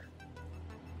here.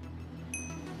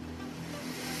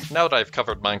 Now that I've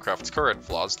covered Minecraft's current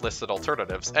flaws, listed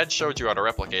alternatives, and showed you how to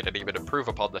replicate and even improve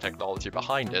upon the technology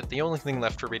behind it, the only thing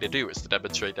left for me to do is to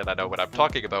demonstrate that I know what I'm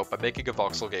talking about by making a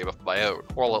voxel game of my own,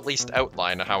 or I'll at least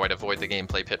outline how I'd avoid the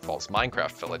gameplay pitfalls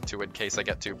Minecraft fell into in case I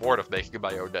get too bored of making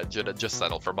my own engine and just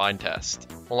settle for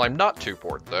Minetest. While I'm not too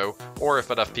bored though, or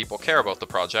if enough people care about the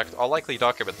project, I'll likely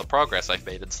document the progress I've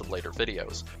made in some later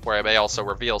videos, where I may also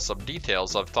reveal some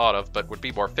details I've thought of but would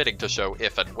be more fitting to show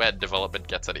if and when development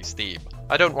gets any steam.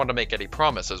 I don't want to make any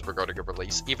promises regarding a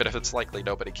release, even if it's likely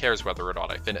nobody cares whether or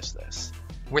not I finish this.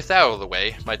 With that out of the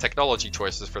way, my technology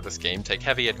choices for this game take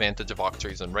heavy advantage of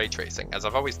Octrees and Raytracing, as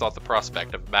I've always thought the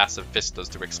prospect of massive vistas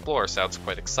to explore sounds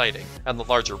quite exciting, and the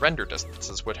larger render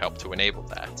distances would help to enable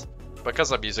that.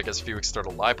 Because I'm using as few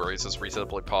external libraries as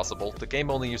reasonably possible, the game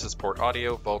only uses port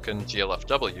audio, Vulkan,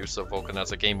 GLFW, so Vulkan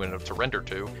has a game window to render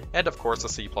to, and of course a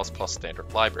C++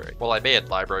 standard library. While I may add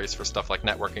libraries for stuff like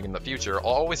networking in the future,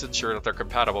 I'll always ensure that they're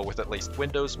compatible with at least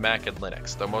Windows, Mac, and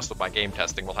Linux, though most of my game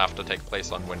testing will have to take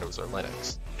place on Windows or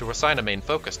Linux. To assign a main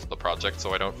focus to the project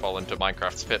so I don't fall into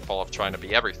Minecraft's pitfall of trying to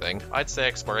be everything, I'd say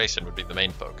exploration would be the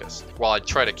main focus. While I'd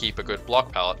try to keep a good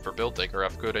block palette for building or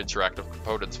have good interactive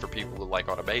components for people who like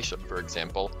automation, for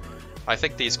example, I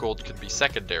think these goals could be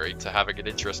secondary to having an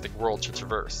interesting world to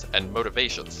traverse, and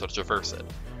motivations to traverse it.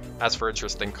 As for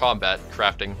interesting combat,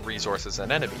 crafting, resources,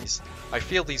 and enemies, I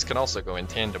feel these can also go in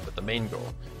tandem with the main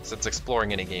goal, since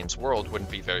exploring any game's world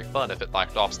wouldn't be very fun if it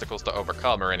lacked obstacles to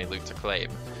overcome or any loot to claim.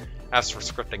 As for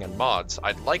scripting and mods,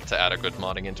 I'd like to add a good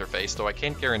modding interface, though I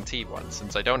can't guarantee one,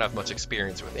 since I don't have much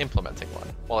experience with implementing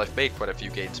one. While I've made quite a few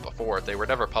games before, they were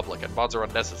never public, and mods are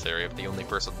unnecessary if the only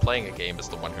person playing a game is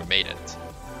the one who made it.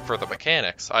 For the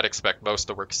mechanics, I'd expect most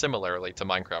to work similarly to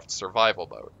Minecraft's survival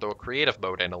mode, though a creative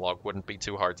mode analog wouldn't be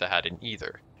too hard to add in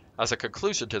either. As a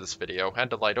conclusion to this video,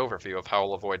 and a light overview of how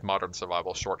I'll avoid modern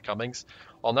survival shortcomings,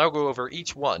 I'll now go over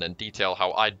each one and detail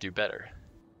how I'd do better.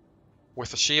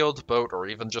 With a shield, boat, or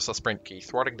even just a sprint key,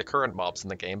 thwarting the current mobs in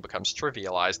the game becomes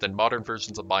trivialized in modern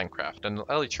versions of Minecraft, and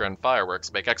Elytra and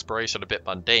fireworks make exploration a bit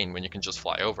mundane when you can just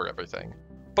fly over everything.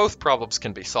 Both problems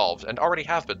can be solved, and already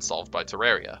have been solved by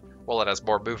Terraria. While it has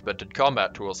more movement and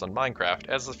combat tools than Minecraft, it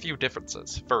has a few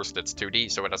differences. First, it's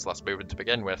 2D, so it has less movement to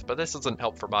begin with, but this doesn't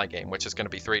help for my game, which is going to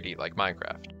be 3D like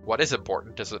Minecraft. What is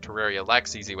important is that Terraria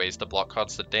lacks easy ways to block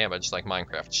constant damage like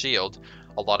Minecraft's shield,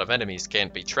 a lot of enemies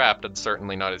can't be trapped, and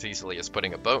certainly not as easily as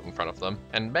putting a boat in front of them,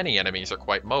 and many enemies are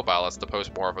quite mobile as to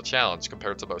pose more of a challenge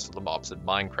compared to most of the mobs in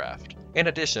Minecraft. In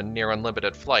addition, near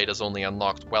unlimited flight is only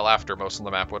unlocked well after most of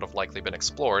the map would have likely been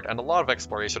explored, and a lot of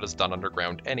exploration is done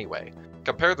underground anyway.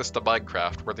 Compare this to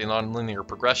Minecraft, where the non-linear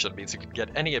progression means you can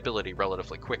get any ability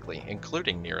relatively quickly,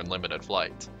 including near unlimited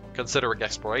flight. Considering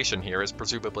exploration here is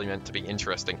presumably meant to be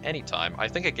interesting anytime, I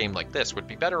think a game like this would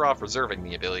be better off reserving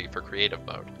the ability for creative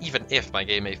mode, even if my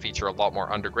game may feature a lot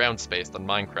more underground space than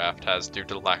Minecraft has due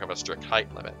to the lack of a strict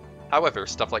height limit. However,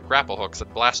 stuff like grapple hooks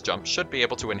and blast jumps should be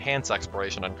able to enhance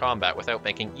exploration and combat without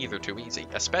making either too easy,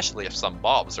 especially if some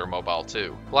mobs are mobile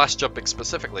too. Blast jumping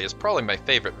specifically is probably my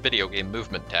favorite video game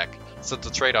movement tech. Since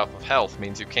the trade-off of health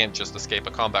means you can't just escape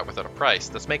a combat without a price,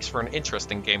 this makes for an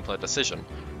interesting gameplay decision.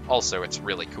 Also, it's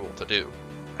really cool to do.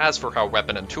 As for how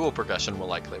weapon and tool progression will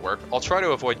likely work, I'll try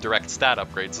to avoid direct stat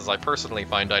upgrades as I personally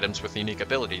find items with unique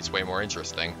abilities way more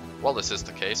interesting. While this is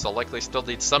the case, I'll likely still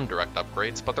need some direct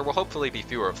upgrades, but there will hopefully be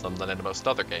fewer of them than in most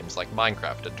other games like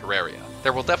Minecraft and Terraria.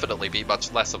 There will definitely be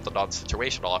much less of the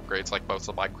non-situational upgrades like most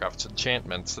of Minecraft's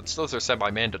enchantments, since those are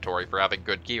semi-mandatory for having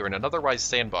good gear in an otherwise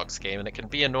sandbox game, and it can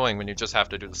be annoying when you just have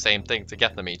to do the same thing to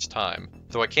get them each time.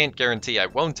 Though I can't guarantee I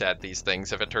won't add these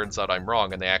things if it turns out I'm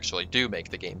wrong and they actually do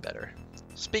make the game better.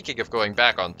 Speaking of going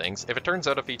back on things, if it turns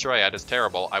out a feature I add is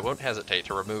terrible, I won't hesitate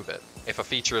to remove it. If a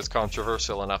feature is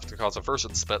controversial enough to cause a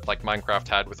version split like Minecraft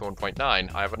had with 1.9,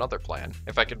 I have another plan.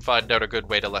 If I can find out a good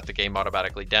way to let the game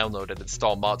automatically download and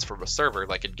install mods from a server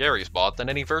like in Gary's mod, then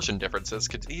any version differences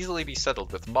could easily be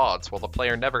settled with mods while the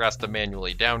player never has to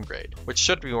manually downgrade, which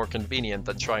should be more convenient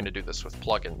than trying to do this with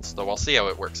plugins, though I'll see how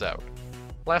it works out.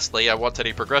 Lastly, I want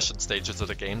any progression stages of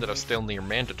the game that are still near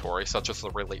mandatory, such as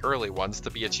the really early ones, to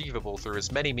be achievable through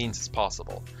as many means as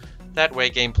possible. That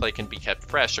way gameplay can be kept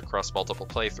fresh across multiple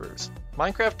playthroughs.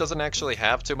 Minecraft doesn't actually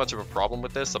have too much of a problem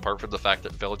with this, apart from the fact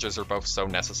that villages are both so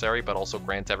necessary but also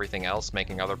grant everything else,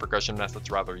 making other progression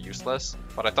methods rather useless,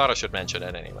 but I thought I should mention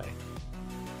it anyway.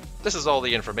 This is all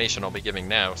the information I'll be giving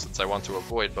now, since I want to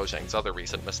avoid Mojang's other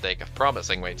recent mistake of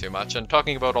promising way too much, and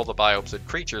talking about all the biomes and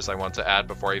creatures I want to add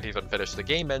before I've even finished the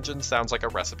game engine sounds like a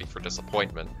recipe for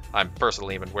disappointment. I'm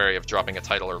personally even wary of dropping a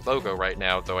title or logo right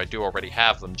now, though I do already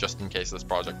have them just in case this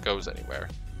project goes anywhere.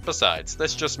 Besides,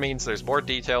 this just means there's more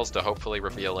details to hopefully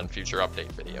reveal in future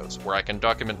update videos, where I can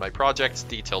document my projects,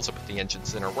 details about the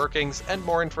engine's inner workings, and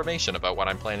more information about what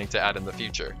I'm planning to add in the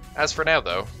future. As for now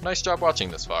though, nice job watching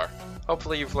this far.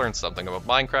 Hopefully you've learned something about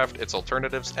Minecraft, its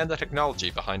alternatives, and the technology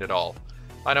behind it all.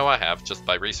 I know I have, just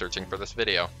by researching for this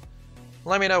video.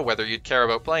 Let me know whether you'd care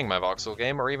about playing my Voxel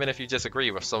game, or even if you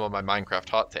disagree with some of my Minecraft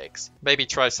hot takes. Maybe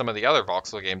try some of the other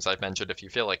Voxel games I've mentioned if you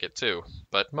feel like it too.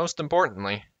 But most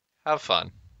importantly, have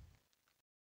fun.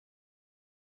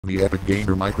 The epic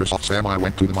gamer Microsoft Sam I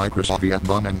went to the Microsoft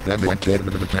Vietnam and then they went dead.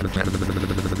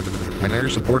 When air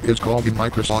support is called in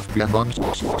Microsoft Vietnam,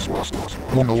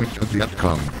 oh no, it should yet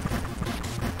come.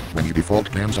 When you default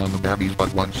cams on the babbies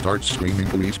but one starts screaming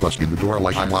police bust in the door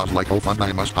like I was like oh fun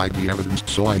I must hide the evidence,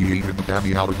 so I yeeted the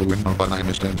babby out of the window but I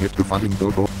missed and hit the funding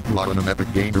dodo. Lot on an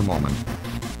epic gamer moment.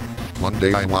 One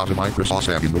day I was a Microsoft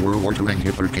Sam in the World War II and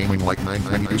Hitler came in like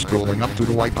 990 scrolling up to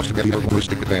the White House to get a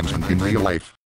ballistic advancement in real life.